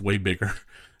budget's way bigger.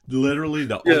 Literally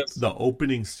the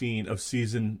opening scene of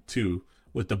season 2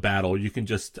 with the battle, you can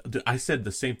just, I said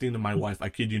the same thing to my wife. I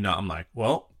kid you not. I'm like,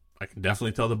 well, I can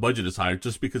definitely tell the budget is higher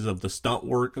just because of the stunt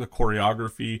work, the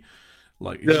choreography,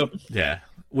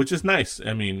 which is nice.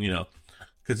 I mean,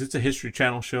 because it's a History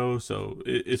Channel show, so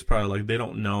it's probably like they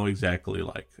don't know exactly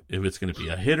like if it's going to be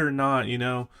a hit or not,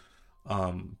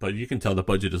 but you can tell the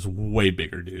budget is way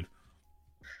bigger, dude.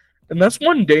 And that's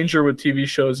one danger with TV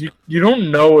shows. You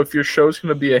don't know if your show's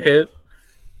going to be a hit.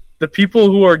 The people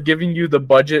who are giving you the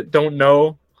budget don't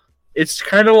know. It's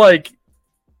kind of like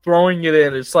throwing it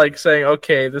in. It's like saying,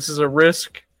 okay, this is a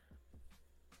risk.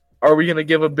 Are we going to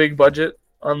give a big budget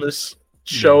on this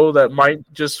show that might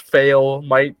just fail,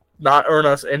 might not earn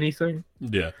us anything?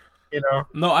 Yeah.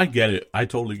 No, I get it. I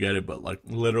totally get it. But like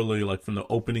literally like from the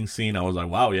opening scene, I was like,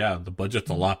 wow, yeah, the budget's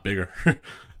a lot bigger.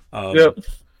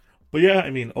 But yeah, I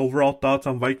mean, overall thoughts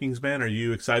on Vikings, man. Are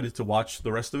you excited to watch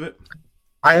the rest of it?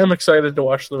 I am excited to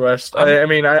watch the rest.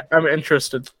 I'm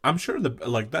interested. I'm sure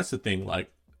that's the thing. Like,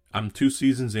 I'm 2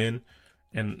 seasons in,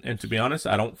 and to be honest,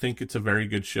 I don't think it's a very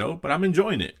good show, but I'm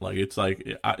enjoying it. Like, it's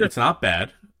not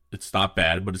bad. It's not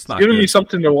bad, but it's not giving me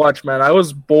something to watch, man. I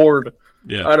was bored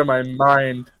out of my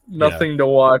mind. Nothing to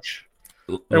watch.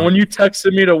 And when you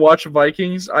texted me to watch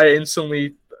Vikings, I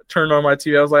instantly turned on my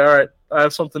TV. I was like, all right, I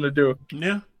have something to do.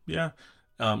 Yeah.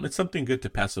 It's something good to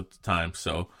pass up the time.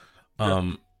 So,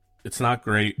 it's not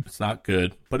great. It's not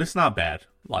good, but it's not bad.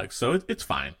 Like, so it's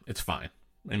fine. It's fine.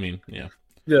 I mean, yeah.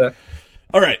 Yeah.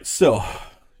 All right. So,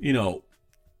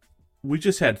 we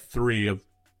just had 3 of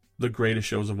the greatest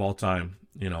shows of all time,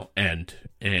 end.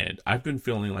 And I've been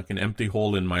feeling like an empty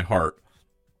hole in my heart.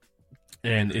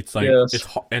 And it's like,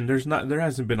 there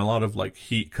hasn't been a lot of like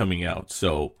heat coming out.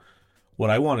 So what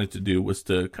I wanted to do was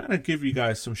to kind of give you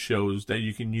guys some shows that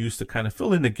you can use to kind of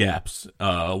fill in the gaps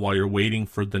while you're waiting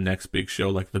for the next big show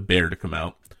like The Bear to come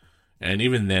out. And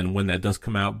even then, when that does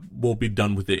come out, we'll be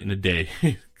done with it in a day.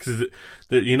 Because,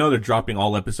 they're dropping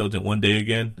all episodes in one day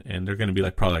again, and they're going to be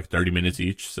probably 30 minutes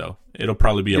each. So it'll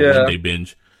probably be a one-day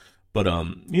binge. But,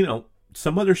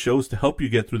 some other shows to help you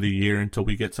get through the year until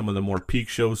we get some of the more peak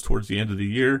shows towards the end of the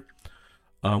year.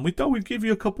 We thought we'd give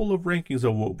you a couple of rankings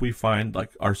of what we find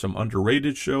are some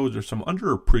underrated shows or some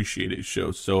underappreciated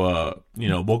shows. So,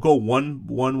 we'll go 1,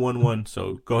 1, 1, 1.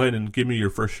 So go ahead and give me your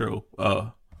first show,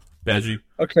 Badgie.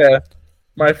 Okay.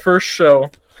 My first show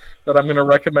that I'm going to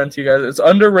recommend to you guys. It's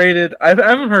underrated. I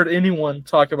haven't heard anyone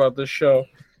talk about this show.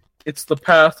 It's The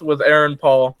Path with Aaron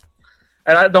Paul.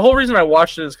 And the whole reason I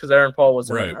watched it is because Aaron Paul was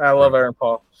in it. I love Aaron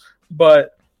Paul.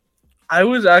 But I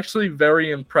was actually very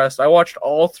impressed. I watched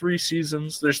all 3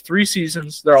 seasons. There's 3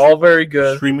 seasons. They're all very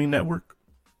good. Streaming network?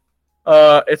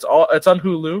 It's on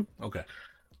Hulu. Okay.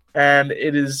 And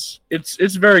it's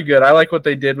very good. I like what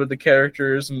they did with the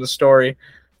characters and the story.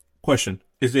 Question.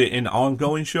 Is it an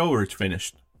ongoing show or it's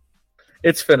finished?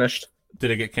 It's finished.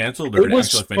 Did it get canceled or did it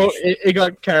actually finish? It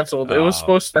got canceled. It was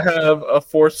supposed to have a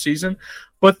 4th season.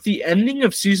 But the ending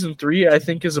of season 3, I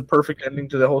think, is a perfect ending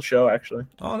to the whole show, actually.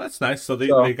 Oh, that's nice. So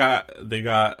they got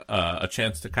a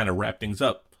chance to kind of wrap things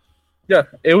up. Yeah,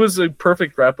 it was a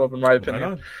perfect wrap-up, in my opinion.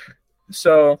 Right on.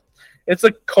 So it's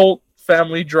a cult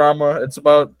family drama. It's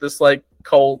about this,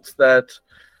 cult that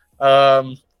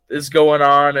is going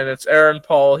on, and it's Aaron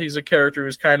Paul. He's a character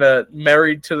who's kind of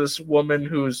married to this woman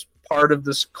who's part of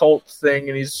this cult thing,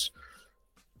 and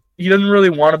he doesn't really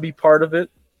want to be part of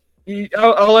it.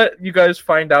 I'll let you guys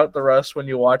find out the rest when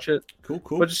you watch it. Cool.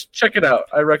 But just check it out.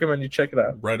 I recommend you check it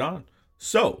out. Right on.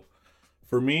 So,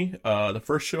 for me, the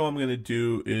first show I'm going to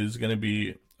do is going to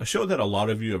be a show that a lot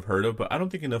of you have heard of, but I don't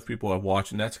think enough people have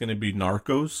watched, and that's going to be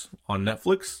Narcos on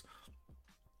Netflix.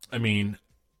 I mean,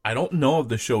 I don't know if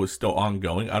the show is still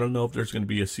ongoing. I don't know if there's going to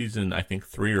be a season, I think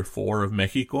 3 or 4 of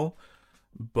Mexico.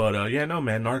 But,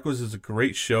 Narcos is a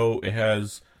great show. It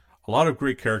has a lot of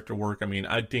great character work. I mean,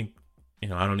 I think,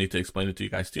 I don't need to explain it to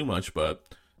you guys too much, but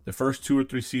the first 2 or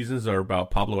 3 seasons are about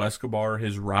Pablo Escobar,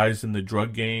 his rise in the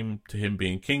drug game, to him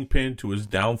being kingpin, to his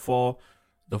downfall.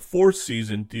 The 4th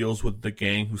season deals with the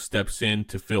gang who steps in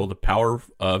to fill the power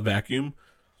vacuum.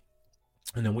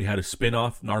 And then we had a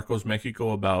spin-off, Narcos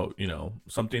Mexico, about,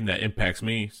 something that impacts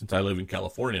me since I live in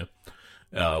California,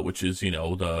 which is,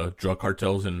 the drug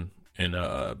cartels in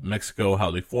Mexico,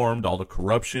 how they formed, all the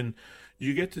corruption.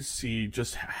 You get to see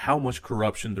just how much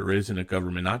corruption there is in a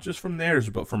government, not just from theirs,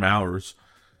 but from ours.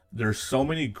 There's so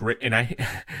many great, and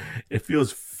it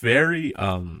feels very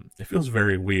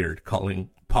weird calling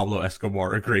Pablo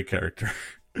Escobar a great character,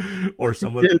 or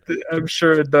someone. I'm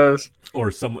sure it does. Or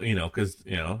someone, because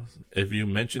if you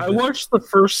mentioned, I watched the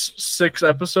first 6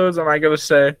 episodes, and I gotta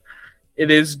say, it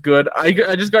is good. I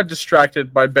just got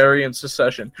distracted by Barry and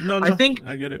Succession. No, I think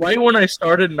I get it. Right when I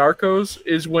started Narcos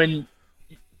is when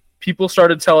people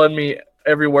started telling me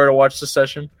everywhere to watch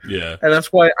Succession. Yeah. And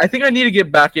that's why I think I need to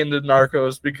get back into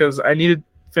Narcos because I need to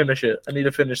finish it. I need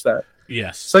to finish that.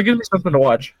 Yes. So that gives me something to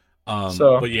watch.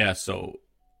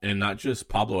 And not just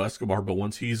Pablo Escobar,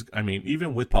 but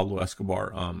even with Pablo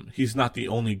Escobar, he's not the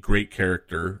only great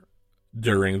character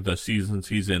during the seasons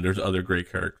he's in. There's other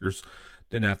great characters.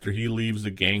 Then after he leaves the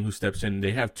gang who steps in,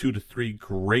 they have 2 to 3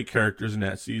 great characters in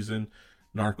that season.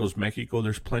 Narcos Mexico,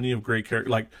 there's plenty of great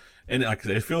characters.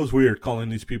 It feels weird calling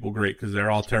these people great because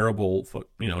they're all terrible,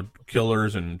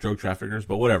 killers and drug traffickers,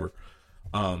 but whatever.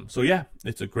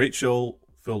 It's a great show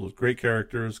filled with great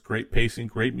characters, great pacing,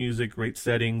 great music, great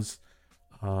settings.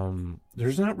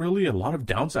 There's not really a lot of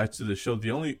downsides to the show.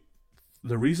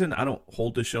 The reason I don't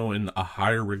hold the show in a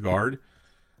higher regard,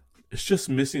 it's just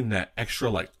missing that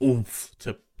extra oomph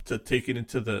to take it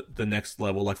into the next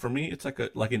level. Like for me, it's like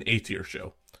an A tier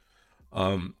show.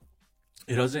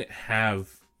 It doesn't have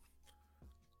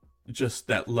just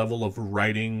that level of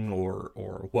writing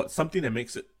or something that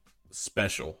makes it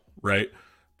special, right?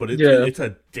 But it's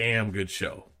a damn good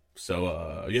show.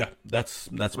 So that's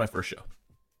my first show.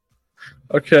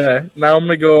 Okay, now I'm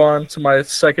gonna go on to my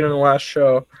second and last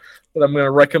show that I'm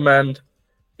gonna recommend.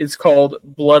 It's called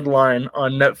Bloodline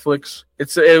on Netflix.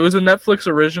 It was a Netflix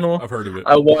original. I've heard of it.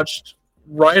 I watched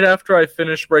right after I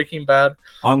finished Breaking Bad.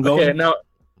 Ongoing? Okay, now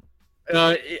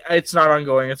it's not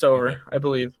ongoing. It's over, okay. I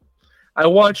believe. I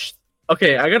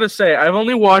gotta say, I've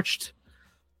only watched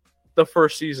the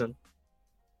first season,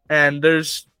 and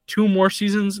there's 2 more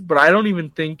seasons, but I don't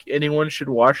even think anyone should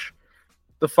watch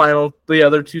the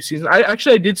other 2 seasons. I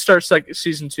did start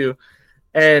season 2,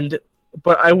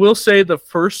 but I will say the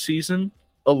first season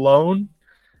alone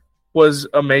was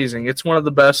amazing. It's one of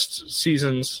the best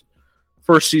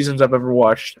first seasons I've ever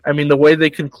watched. I mean, the way they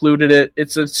concluded it,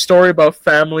 it's a story about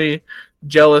family,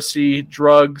 jealousy,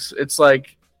 drugs. It's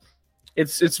like,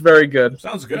 it's very good.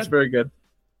 Sounds good. It's very good.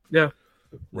 Yeah.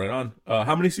 Right on.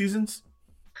 How many seasons?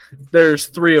 There's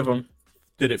 3 of them.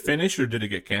 Did it finish or did it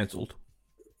get canceled?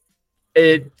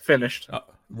 It finished.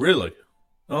 Really?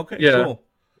 Okay, Yeah. cool.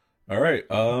 All right.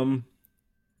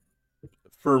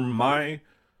 For my...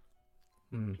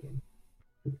 I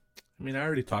mean, I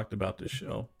already talked about this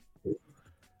show.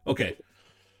 Okay.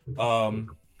 All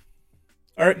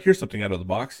right, here's something out of the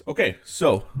box. Okay,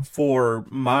 so for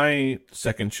my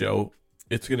second show,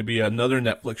 it's going to be another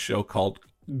Netflix show called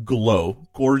Glow,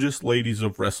 Gorgeous Ladies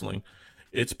of Wrestling.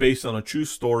 It's based on a true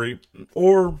story,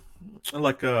 or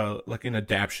like an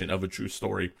adaptation of a true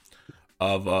story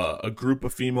of a group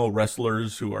of female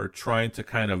wrestlers who are trying to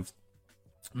kind of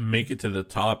make it to the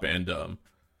top. And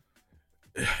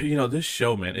this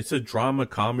show, man, it's a drama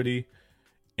comedy,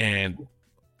 and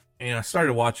I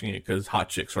started watching it because hot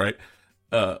chicks, right?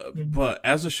 But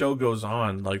as the show goes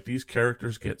on, like, these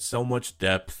characters get so much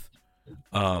depth.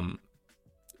 The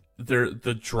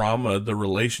drama, the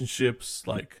relationships,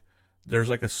 like, there's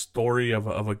like a story of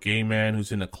a gay man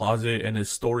who's in a closet and his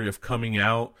story of coming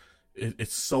out.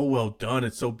 It's so well done.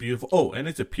 It's so beautiful. Oh, and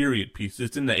it's a period piece.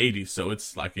 It's in the 80s, so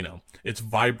it's like, it's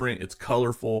vibrant, it's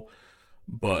colorful,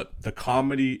 but the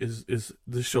comedy is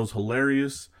this show's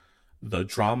hilarious. The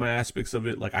drama aspects of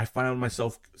it, like, I found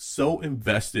myself so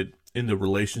invested in the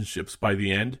relationships by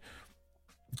the end.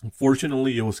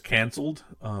 Unfortunately, it was canceled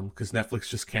because Netflix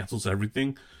just cancels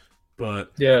everything.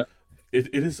 But yeah,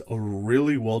 it is a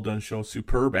really well done show.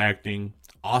 Superb acting,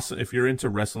 awesome. If you're into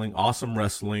wrestling, awesome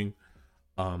wrestling.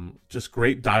 Just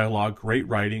great dialogue, great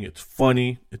writing. It's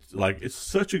funny. It's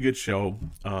such a good show.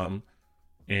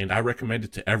 And I recommend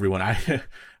it to everyone.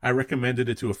 I recommended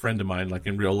it to a friend of mine, like,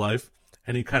 in real life,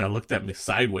 and he kind of looked at me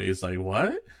sideways, like,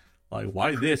 what? Like,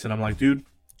 why this? And I'm like, dude,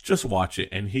 just watch it.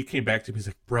 And he came back to me, he's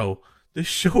like, bro, this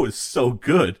show is so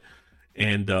good.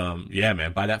 And yeah,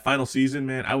 man, by that final season,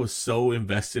 man, I was so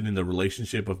invested in the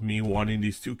relationship of me wanting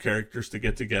these two characters to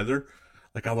get together.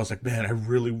 Like, I was like, man, I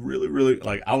really, really, really,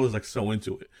 like, I was like so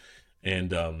into it.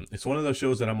 And it's one of those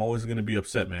shows that I'm always going to be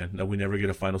upset, man, that we never get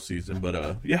a final season.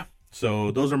 But yeah,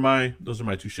 so those are my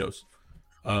 2 shows.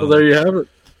 Well, there you have it.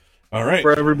 All right.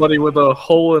 For everybody with a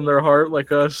hole in their heart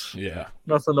like us. Yeah.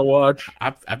 Nothing to watch.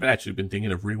 I've actually been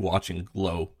thinking of rewatching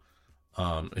Glow.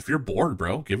 If you're bored,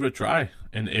 bro, give it a try.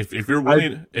 And if you're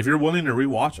willing to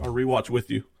rewatch, I'll rewatch with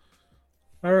you.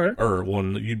 All right. Or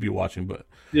one that you'd be watching, but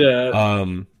yeah.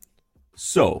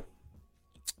 So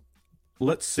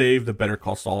let's save the Better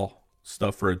Call Saul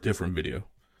stuff for a different video.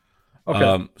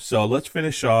 Okay. So let's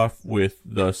finish off with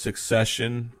the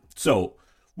Succession. So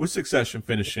with Succession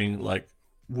finishing, like,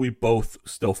 we both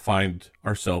still find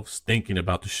ourselves thinking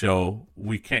about the show.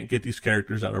 We can't get these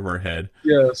characters out of our head.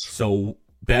 Yes. So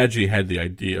Badgie had the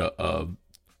idea of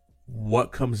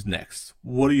what comes next.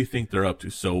 What do you think they're up to?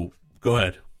 So go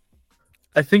ahead.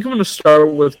 I think I'm going to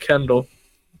start with Kendall.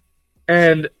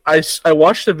 And I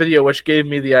watched a video which gave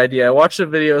me the idea. I watched a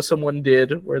video someone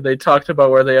did where they talked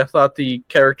about where they thought the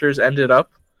characters ended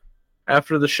up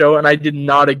after the show, and I did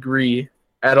not agree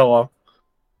at all.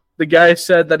 The guy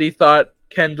said that he thought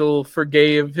Kendall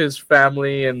forgave his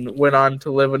family and went on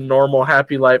to live a normal,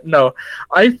 happy life. No,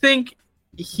 I think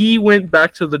he went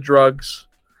back to the drugs.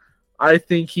 I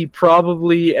think he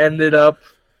probably ended up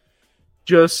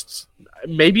just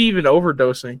maybe even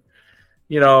overdosing,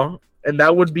 and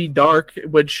that would be dark,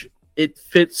 which it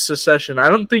fits Succession. I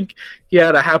don't think he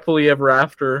had a happily ever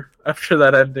after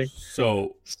that ending.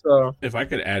 So if I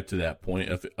could add to that point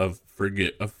of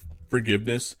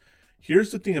forgiveness,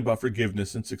 here's the thing about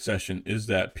forgiveness in Succession is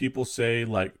that people say,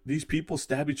 like, these people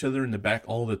stab each other in the back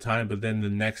all the time, but then the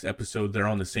next episode they're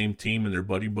on the same team and they're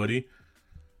buddy.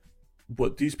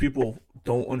 What these people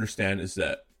don't understand is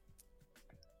that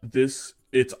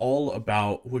it's all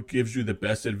about what gives you the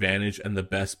best advantage and the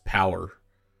best power.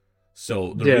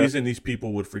 So the reason these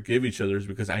people would forgive each other is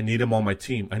because I need him on my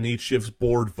team. I need Shiv's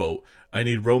board vote. I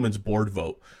need Roman's board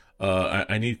vote.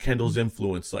 I need Kendall's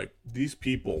influence. Like, these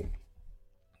people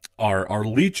are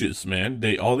leeches, man.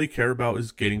 All they care about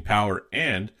is getting power,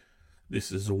 and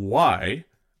this is why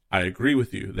I agree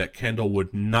with you that Kendall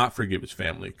would not forgive his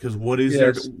family. Because what is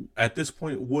there at this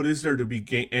point? What is there to be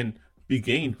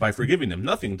gained by forgiving them?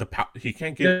 Nothing. He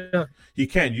can't get. He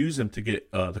can't use them to get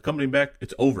the company back.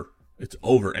 It's over. It's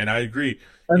over. And I agree.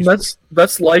 And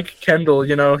that's like Kendall.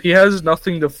 He has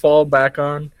nothing to fall back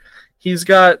on. He's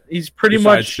pretty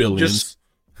much billions.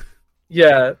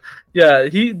 Yeah.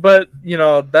 But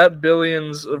that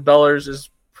billions of dollars is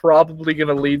probably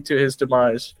going to lead to his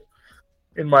demise,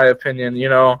 in my opinion. You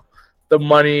know, the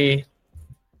money,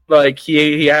 like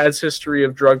he has history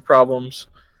of drug problems,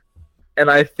 and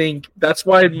I think that's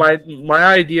why my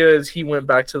idea is he went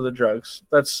back to the drugs.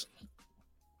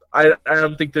 I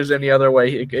don't think there's any other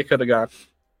way it could have gone.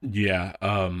 Yeah,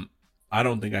 I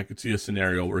don't think I could see a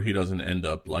scenario where he doesn't end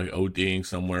up like ODing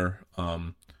somewhere.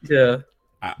 Yeah,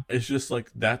 It's just like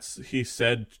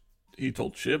he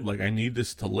told Shiv like I need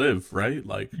this to live, right?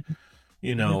 Like,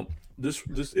 you know, this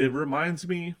it reminds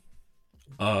me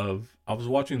of I was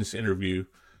watching this interview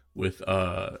with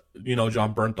John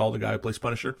Bernthal, the guy who plays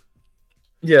Punisher,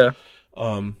 yeah.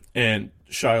 and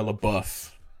Shia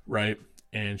LaBeouf, right?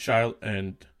 And Shia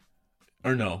and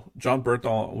or no, John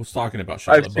Bernthal was talking about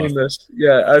Shia I've LaBeouf, seen this.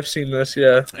 Yeah, I've seen this.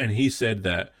 Yeah, and he said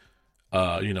that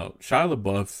Shia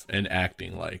LaBeouf and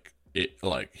acting like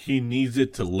he needs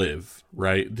it to live,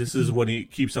 right? This is what he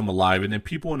keeps him alive. And then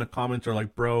people in the comments are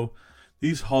like, bro,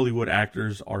 these Hollywood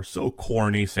actors are so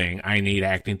corny saying I need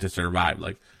acting to survive.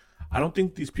 Like, I don't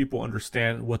think these people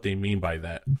understand what they mean by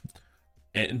that.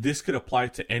 And this could apply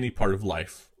to any part of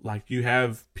life. Like, you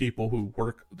have people who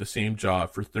work the same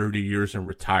job for 30 years and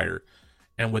retire.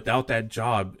 And without that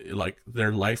job, like,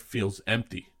 their life feels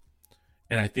empty.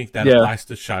 And I think that applies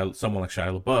to someone like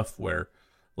Shia LaBeouf, where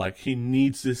like he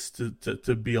needs this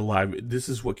to be alive. This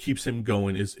is what keeps him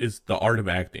going is the art of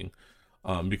acting,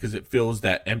 because it fills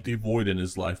that empty void in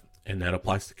his life, and that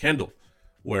applies to Kendall,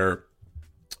 where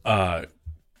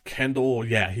Kendall,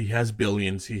 yeah, he has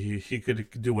billions, he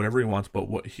could do whatever he wants, but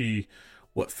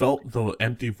what felt the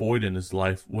empty void in his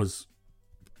life was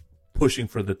pushing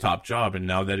for the top job, and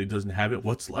now that he doesn't have it,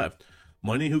 what's left?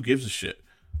 Money? Who gives a shit?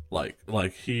 I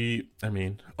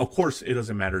mean, of course it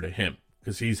doesn't matter to him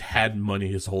because he's had money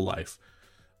his whole life.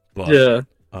 But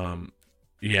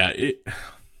it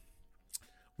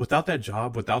without that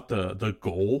job, without the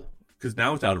goal, because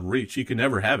now it's out of reach, he can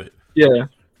never have it. Yeah.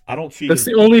 I don't see that's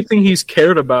the only thing he's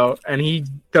cared about, and he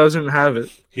doesn't have it.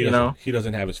 He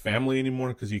doesn't have his family anymore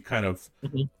because he kind of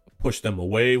pushed them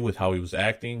away with how he was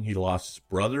acting. He lost his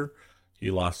brother.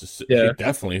 He lost his. He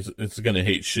definitely is going to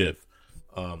hate Shiv.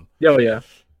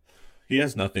 He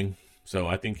has nothing, so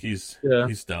I think he's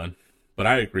done. But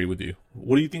I agree with you.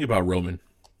 What do you think about Roman?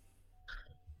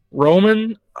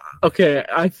 Roman, okay,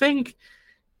 I think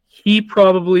he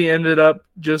probably ended up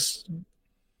just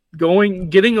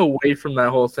getting away from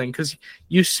that whole thing, because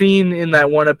you've seen in that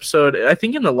one episode, I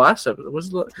think in the last episode,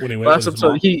 when he went last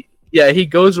episode, he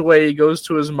goes away, he goes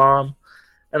to his mom,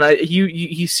 and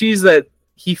he sees that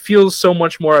he feels so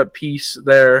much more at peace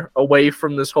there, away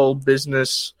from this whole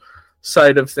business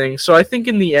side of things. So I think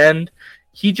in the end,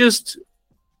 he just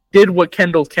did what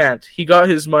Kendall can't. He got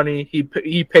his money,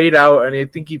 he paid out, and I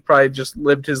think he probably just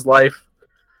lived his life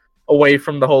away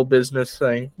from the whole business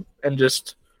thing and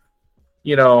just,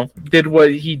 did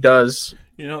what he does.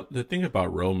 The thing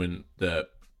about Roman that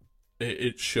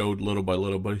it showed little by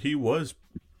little, but he was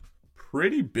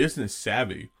pretty business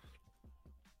savvy.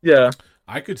 Yeah.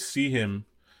 I could see him,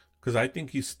 because I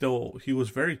think he was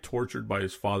very tortured by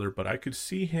his father, but I could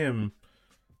see him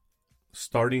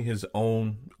starting his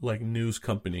own like news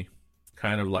company,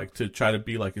 kind of like to try to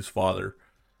be like his father.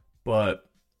 But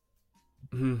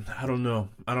I don't know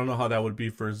how that would be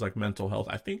for his like mental health.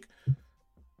 I think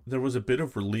there was a bit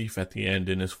of relief at the end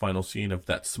in his final scene of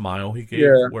that smile he gave,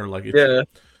 where like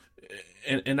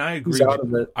and I agree.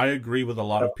 I agree with a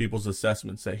lot of people's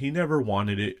assessments that he never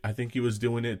wanted it. I think he was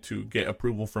doing it to get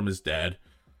approval from his dad.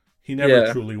 He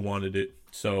never truly wanted it.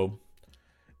 So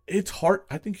it's hard.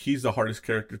 I think he's the hardest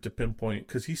character to pinpoint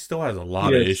because he still has a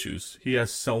lot of issues. He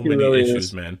has so many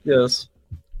issues, man. Yes.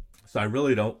 So I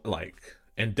really don't like,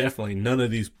 and definitely none of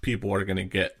these people are going to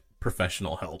get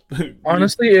professional help.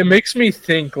 Honestly, it makes me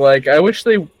think, like, I wish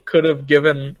they could have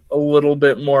given a little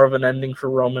bit more of an ending for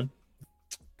Roman.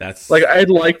 That's like, I'd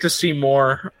like to see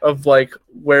more of like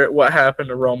what happened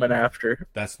to Roman after.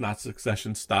 That's not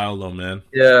Succession style though, man.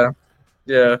 Yeah.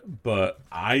 But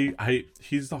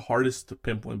he's the hardest to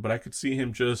pinpoint, but I could see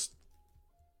him just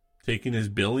taking his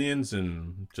billions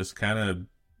and just kind of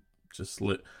just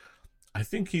lit. I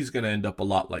think he's going to end up a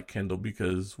lot like Kendall,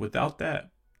 because without that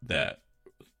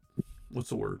what's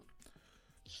the word?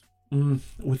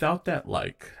 Without that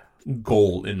like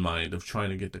goal in mind of trying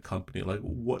to get the company, like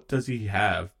what does he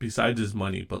have besides his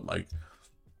money? But like,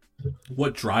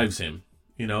 what drives him?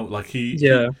 Like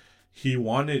he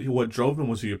wanted, what drove him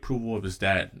was the approval of his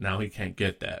dad. Now he can't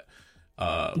get that.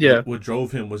 What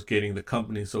drove him was getting the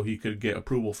company so he could get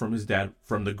approval from his dad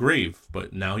from the grave,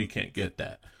 but now he can't get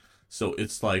that. So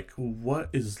it's like, what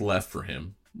is left for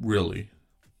him, really?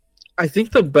 I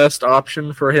think the best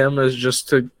option for him is just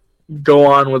to go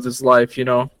on with his life.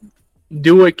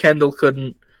 Do what Kendall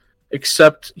couldn't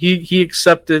accept. He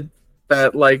accepted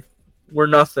that like we're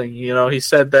nothing. He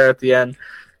said there at the end.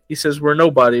 He says we're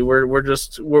nobody. We're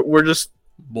just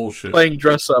Bullshit. playing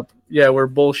dress up. Yeah, we're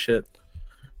bullshit.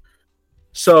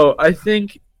 So I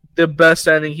think the best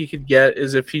ending he could get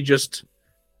is if he just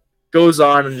goes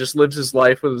on and just lives his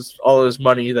life with all his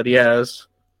money that he has,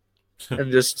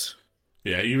 and just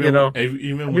Yeah, I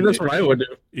mean that's what I would do.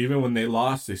 even when they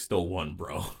lost, they still won,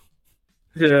 bro.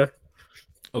 Yeah,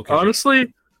 Okay.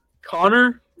 honestly,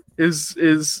 Connor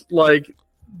is like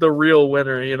the real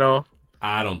winner.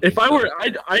 I don't If think I so. were,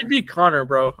 I'd be Connor,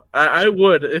 bro. I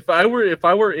would. If I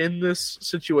were in this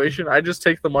situation, I'd just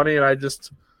take the money and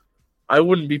I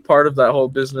wouldn't be part of that whole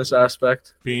business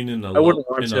aspect. Being in I wouldn't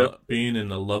want to. being in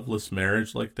a loveless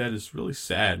marriage like that is really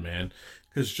sad, man.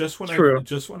 Because True.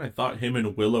 just when I thought him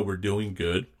and Willow were doing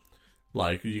good,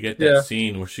 like you get that Yeah.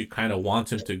 scene where she kind of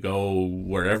wants him to go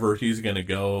wherever he's gonna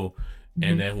go,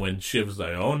 and Mhm. then when Shiv's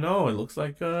like, "Oh no, it looks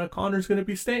like Connor's gonna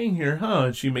be staying here, huh?"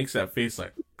 and she makes that face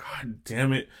like, "God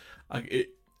damn it!" Like it,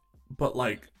 but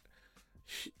like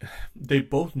they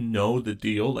both know the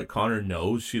deal. Like Connor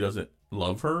knows she doesn't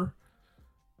love her.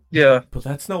 Yeah. But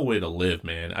that's no way to live,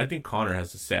 man. I think Connor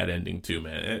has a sad ending too,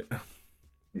 man.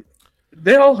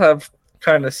 They all have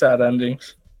kind of sad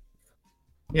endings,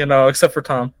 except for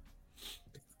Tom.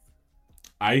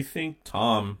 I think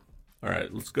Tom. All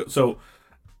right, let's go. So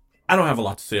I don't have a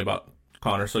lot to say about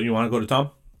Connor. So you want to go to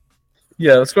Tom?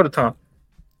 Yeah, let's go to Tom.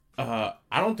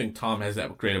 I don't think Tom has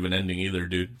that great of an ending either,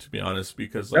 dude. To be honest,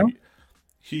 because No,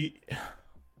 he,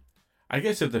 I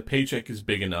guess if the paycheck is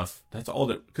big enough, that's all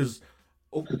that. Because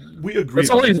we agreed that's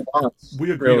all on he this. wants.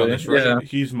 We agreed on Really. this, right? Yeah.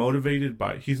 He's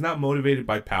not motivated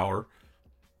by power.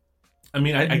 I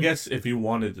mean, I Mhm. guess if he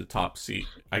wanted the top seat,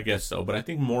 I guess so. But I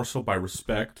think more so by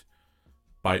respect.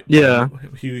 Yeah.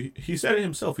 He said it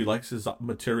himself. He likes his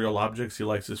material objects. He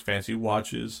likes his fancy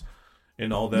watches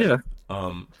and all that. Yeah.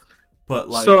 Um,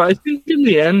 but So like, I think in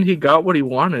the end he got what he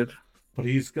wanted. but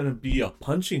he's gonna be a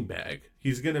punching bag.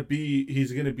 He's gonna be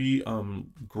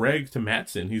Greg to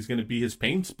Matson. He's gonna be his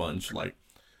pain sponge. Like,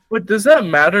 But does that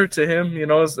matter to him?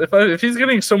 If he's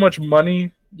getting so much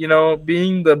money,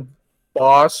 being the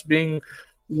boss, being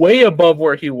way above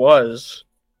where he was,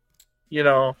 you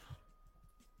know,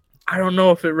 I don't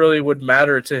know if it really would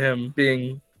matter to him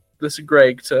being this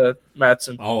Greg to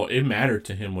Matson. oh, it mattered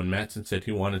to him when Matson said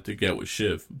he wanted to get with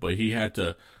Shiv, but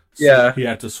Yeah. he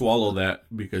had to swallow that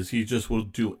because he just will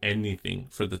do anything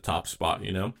for the top spot,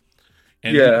 you know.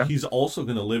 And Yeah. he's also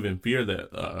going to live in fear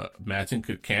that Matson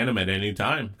could can him at any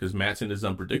time because Matson is Yeah.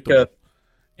 unpredictable.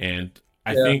 And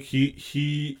I Yeah. think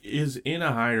he is in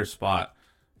a higher spot,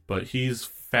 but he's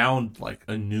found like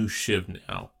a new Shiv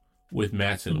now with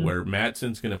Matson, Mhm. where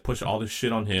Matson's going to push all this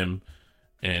shit on him,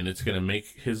 and it's going to make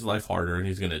his life harder, and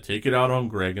he's going to take it out on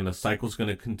Greg, and the cycle's going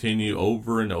to continue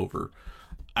over and over.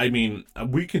 I mean,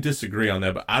 we can disagree on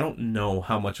that, but I don't know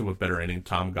how much of a better ending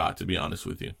Tom got, to be honest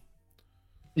with you.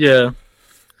 Yeah.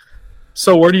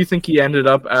 So where do you think he ended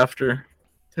up after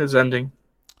his ending?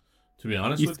 To be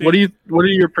honest with you, What are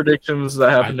your predictions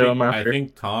that happened to him I after?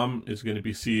 think Tom is going to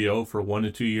be CEO for 1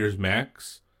 to 2 years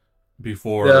max Yeah.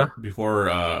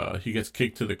 before he gets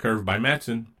kicked to the curb by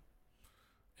Matson,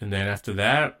 and then after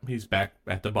that he's back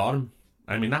at the bottom.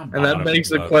 I mean, not And that bottom, begs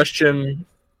the but question: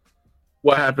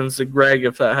 what happens to Greg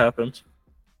if that happens?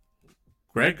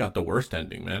 Greg got the worst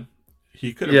ending, man.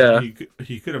 Yeah.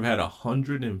 He could have had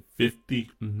 $150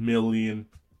 million,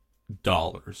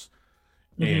 Mhm.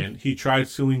 and he tried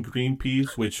suing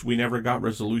Greenpeace, which we never got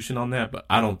resolution on that. But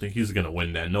I don't think he's gonna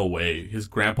win that. No way. His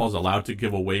grandpa's allowed to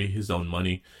give away his own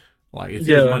money, like it's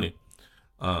his Yeah. money,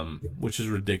 which is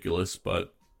ridiculous.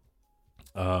 But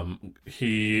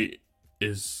he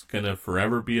is gonna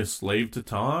forever be a slave to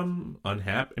Tom.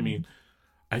 Unhappy. I mean,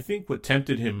 I think what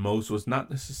tempted him most was not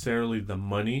necessarily the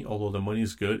money, although the money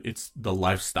is good. It's the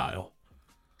lifestyle.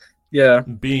 Yeah.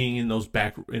 Being in those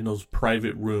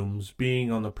private rooms, being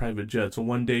on the private jets. So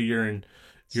one day you're in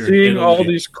Seeing all Italy,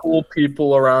 these cool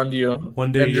people around you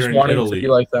one day and you're just in wanting to Italy, be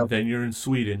like them. then you're in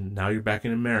Sweden, now you're back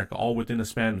in America, all within a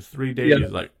span of 3 days. Yeah.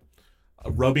 Like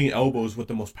rubbing elbows with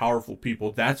the most powerful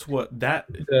people. That's what that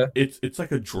Yeah. it's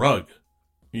like a drug,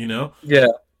 you know. Yeah.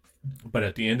 But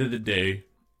at the end of the day,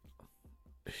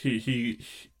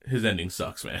 his ending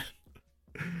sucks, man.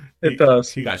 It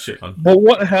does. He got shit on. But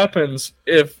what happens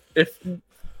if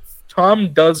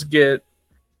Tom does get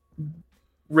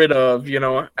rid of,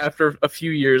 after a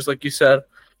few years, like you said,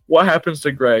 what happens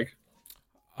to Greg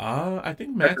I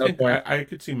think at that Matson. point? I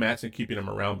could see Matson keeping him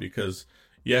around because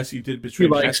yes, he did He betray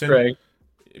likes Matson. Greg.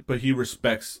 but he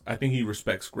respects. I think he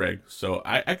respects Greg. So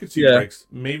I could see Yeah. Greg's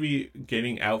maybe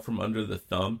getting out from under the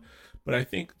thumb. But I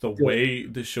think the Yeah. way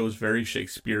this show is very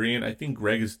Shakespearean, I think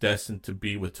Greg is destined to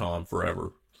be with Tom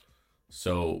forever.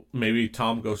 So maybe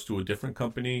Tom goes to a different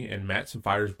company and Mattson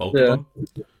fires both of Yeah. them,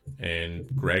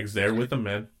 and Greg's there with him,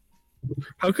 man.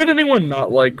 How could anyone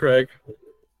not like Greg?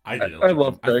 I didn't I like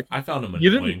love him. Greg. I found him You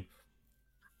didn't. annoying.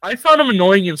 I found him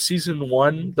annoying in season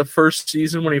 1, the first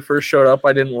season when he first showed up.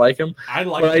 I didn't like him, I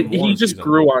liked but him more he in just season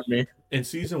grew one. on me. In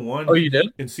season one, Oh, you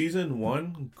did? in season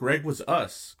one, Greg was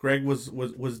us. Greg was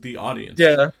the audience.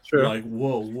 Yeah, We're true. like,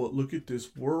 whoa, look at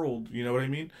this world. You know what I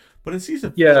mean? But in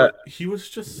season Yeah, four, he was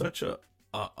just such a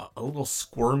little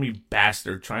squirmy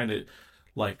bastard trying to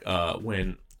like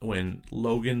when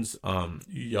Logan's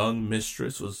young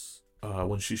mistress was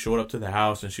when she showed up to the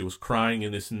house and she was crying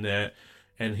and this and that.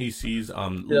 And he sees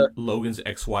yeah, Logan's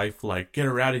ex-wife like get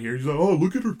her out of here. He's like, oh,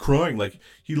 look at her crying. Like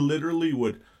he literally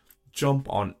would jump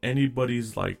on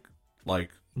anybody's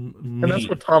and that's meat.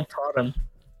 what Tom taught him.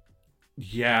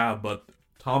 Yeah, but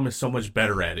Tom is so much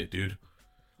better at it, dude.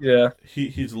 Yeah,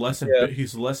 He's less yeah,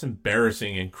 he's less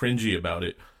embarrassing and cringy about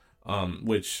it.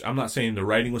 Which I'm not saying the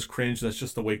writing was cringe. That's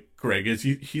just the way Greg is.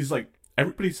 He's like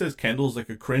everybody says Kendall's like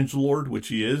a cringe lord, which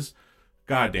he is.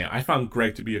 God damn, I found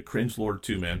Greg to be a cringe lord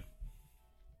too, man.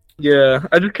 yeah.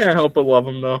 I just can't help but love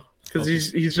him though, because Okay.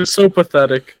 he's just so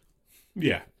pathetic.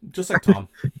 Yeah, just like Tom,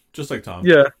 just like Tom.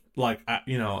 Yeah, Like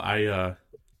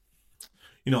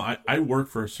I work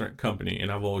for a certain company,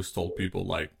 and I've always told people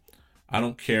like, I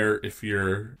don't care if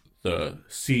you're the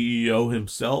CEO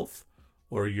himself,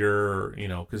 or you're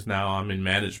because now I'm in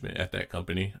management at that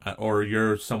company, or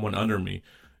you're someone under me.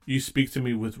 You speak to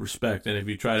me with respect, and if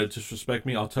you try to disrespect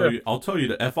me, yeah, I'll tell you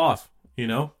to f off.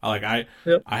 Like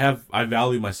yeah, I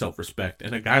value my self respect,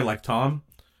 and a guy like Tom,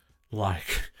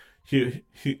 like he'll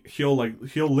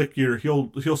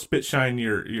spit shine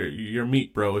your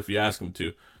meat, bro, if you ask him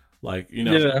to. Like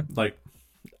yeah. like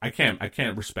I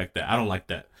can't respect that. I don't like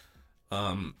that.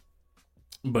 Um,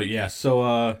 but yeah.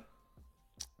 So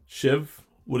Shiv,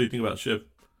 what do you think about Shiv?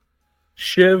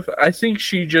 Shiv, I think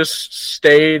she just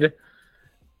stayed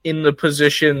in the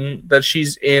position that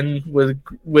she's in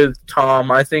with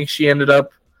Tom. I think she ended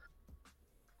up.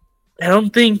 I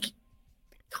don't think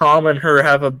Tom and her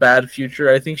have a bad future.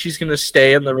 I think she's gonna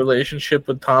stay in the relationship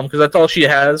with Tom because that's all she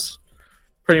has,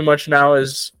 pretty much now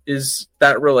is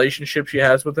that relationship she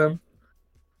has with him,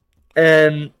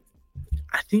 and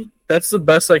I think that's the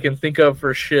best I can think of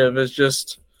for Shiv. Is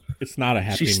just It's not a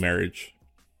happy she's marriage.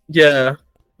 yeah,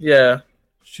 yeah,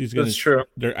 She's gonna. that's true.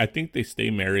 I think they stay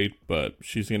married, but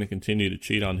she's gonna continue to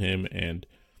cheat on him. And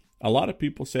a lot of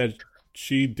people said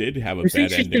she did have a You think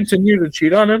bad she'd ending. continue to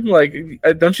cheat on him? Like,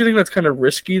 don't you think that's kind of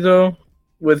risky though,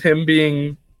 with him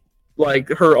being like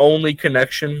her only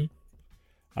connection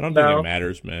I don't think it now?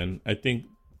 matters, man. I think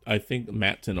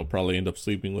Mattson will probably end up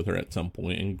sleeping with her at some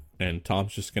point, and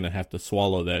Tom's just gonna have to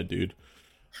swallow that, dude.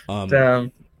 Um,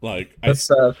 Damn, like that's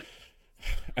sad.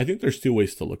 I think there's two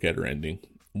ways to look at her ending.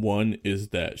 One is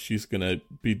that she's gonna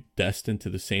be destined to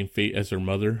the same fate as her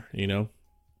mother,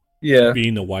 Yeah,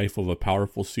 being the wife of a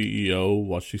powerful CEO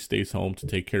while she stays home to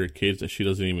take care of kids that she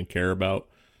doesn't even care about.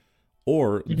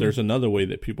 Or hmm there's another way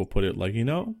that people put it, like,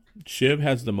 Shiv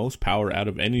has the most power out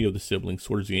of any of the siblings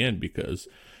towards the end because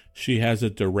she has a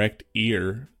direct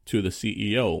ear to the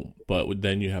CEO. But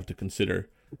then you have to consider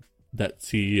that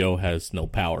CEO has no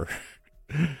power.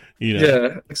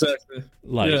 yeah, exactly.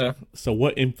 Like, Yeah, so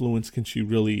what influence can she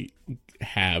really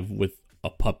have with a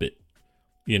puppet?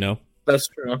 You know? that's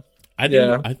true. I think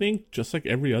Yeah, I think just like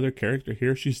every other character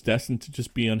here, she's destined to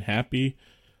just be unhappy,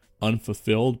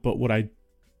 unfulfilled. But what I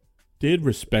did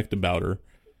respect about her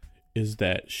is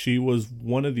that she was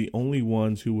one of the only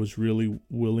ones who was really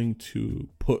willing to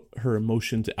put her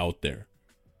emotions out there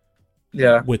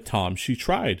yeah, with Tom. She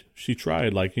tried.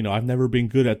 Like, I've never been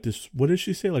good at this. What did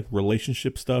she say? Like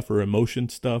relationship stuff or emotion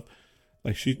stuff.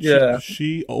 Like yeah.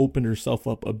 she opened herself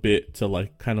up a bit to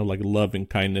like kind of like love and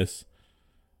kindness.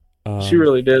 She Um,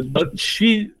 really did. But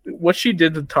what she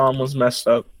did to Tom was messed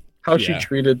up. How she yeah.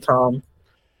 treated Tom,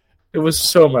 it was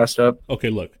so messed up. Okay,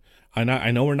 look.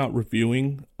 I know we're not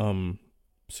reviewing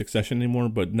Succession anymore,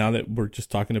 but now that we're just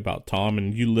talking about Tom,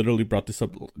 and you literally brought this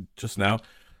up just now,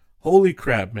 holy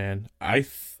crap, man!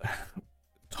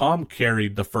 Tom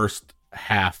carried the first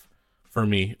half for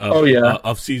me Oh yeah,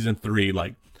 of season 3.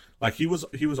 Like he was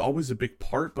always a big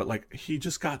part, but like he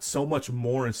just got so much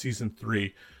more in season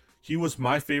 3. He was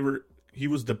my favorite. He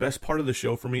was the best part of the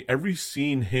show for me. Every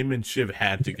scene him and Shiv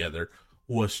had together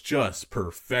was just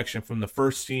perfection. From the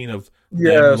first scene of them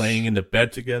yes, laying in the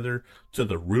bed together to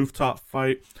the rooftop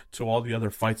fight to all the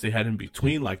other fights they had in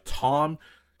between. Like Tom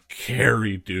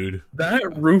carried, dude.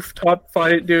 That rooftop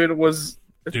fight, dude, was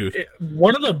Dude,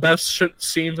 one of the best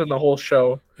scenes in the whole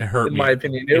show, it hurt in me. my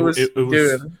opinion. It was,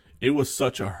 dude. It was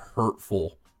such a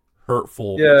hurtful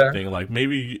Yeah. thing. Like,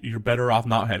 maybe you're better off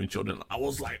not having children. I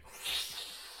was like,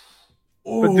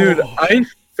 But dude, oh. I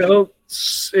felt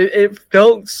it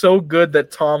felt so good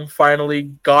that Tom finally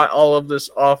got all of this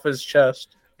off his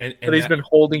chest and that he's been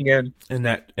holding in.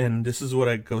 And this is what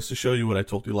I goes to show you what I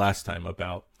told you last time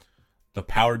about the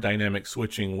power dynamic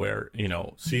switching, where, you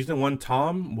know, season 1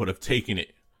 Tom would have taken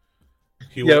it.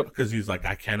 He would, because he's like,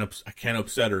 I can't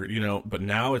upset her, you know. But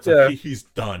now it's like he's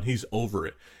done. He's over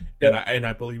it. Yep. And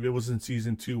I believe it was in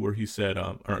season 2 where he said,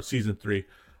 or season 3,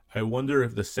 I wonder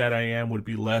if the sad I am would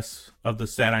be less of the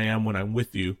sad I am when I'm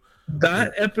with you.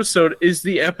 That episode is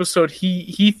the episode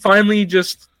he finally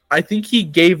just, I think he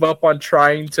gave up on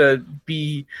trying to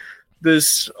be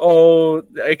this,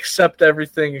 accept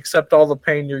everything, accept all the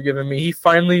pain you're giving me. He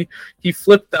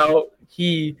flipped out.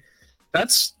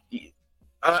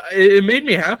 It made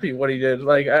me happy what he did.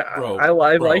 Like, I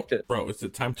liked it. Bro, is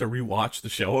it time to rewatch the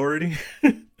show already?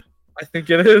 I think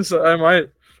it is. I might.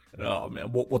 Oh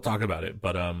man, we'll talk about it.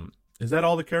 But is that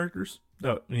all the characters?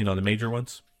 No, you know, the major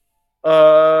ones.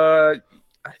 I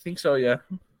think so. Yeah.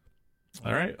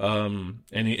 All right.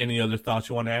 Any other thoughts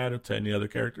you want to add to any other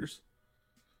characters?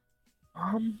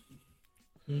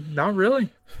 Not really.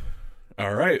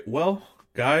 All right. Well,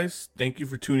 guys, thank you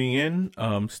for tuning in.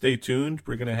 Stay tuned.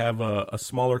 We're gonna have a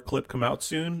smaller clip come out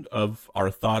soon of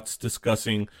our thoughts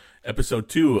discussing episode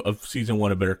 2 of season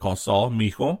 1 of Better Call Saul,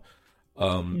 Mijo.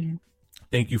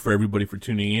 Thank you for everybody for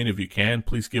tuning in. If you can,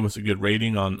 please give us a good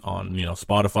rating on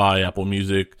Spotify, Apple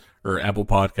Music, or Apple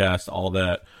Podcasts, all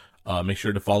that. Make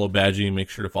sure to follow Badgie. Make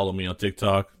sure to follow me on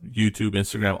TikTok, YouTube,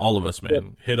 Instagram, all of us, man. Yep.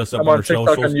 Hit us up on our TikTok,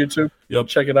 socials. on YouTube. Yep.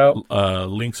 Check it out.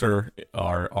 Links are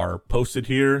posted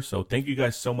here. So thank you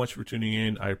guys so much for tuning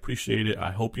in. I appreciate it.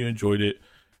 I hope you enjoyed it.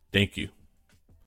 Thank you.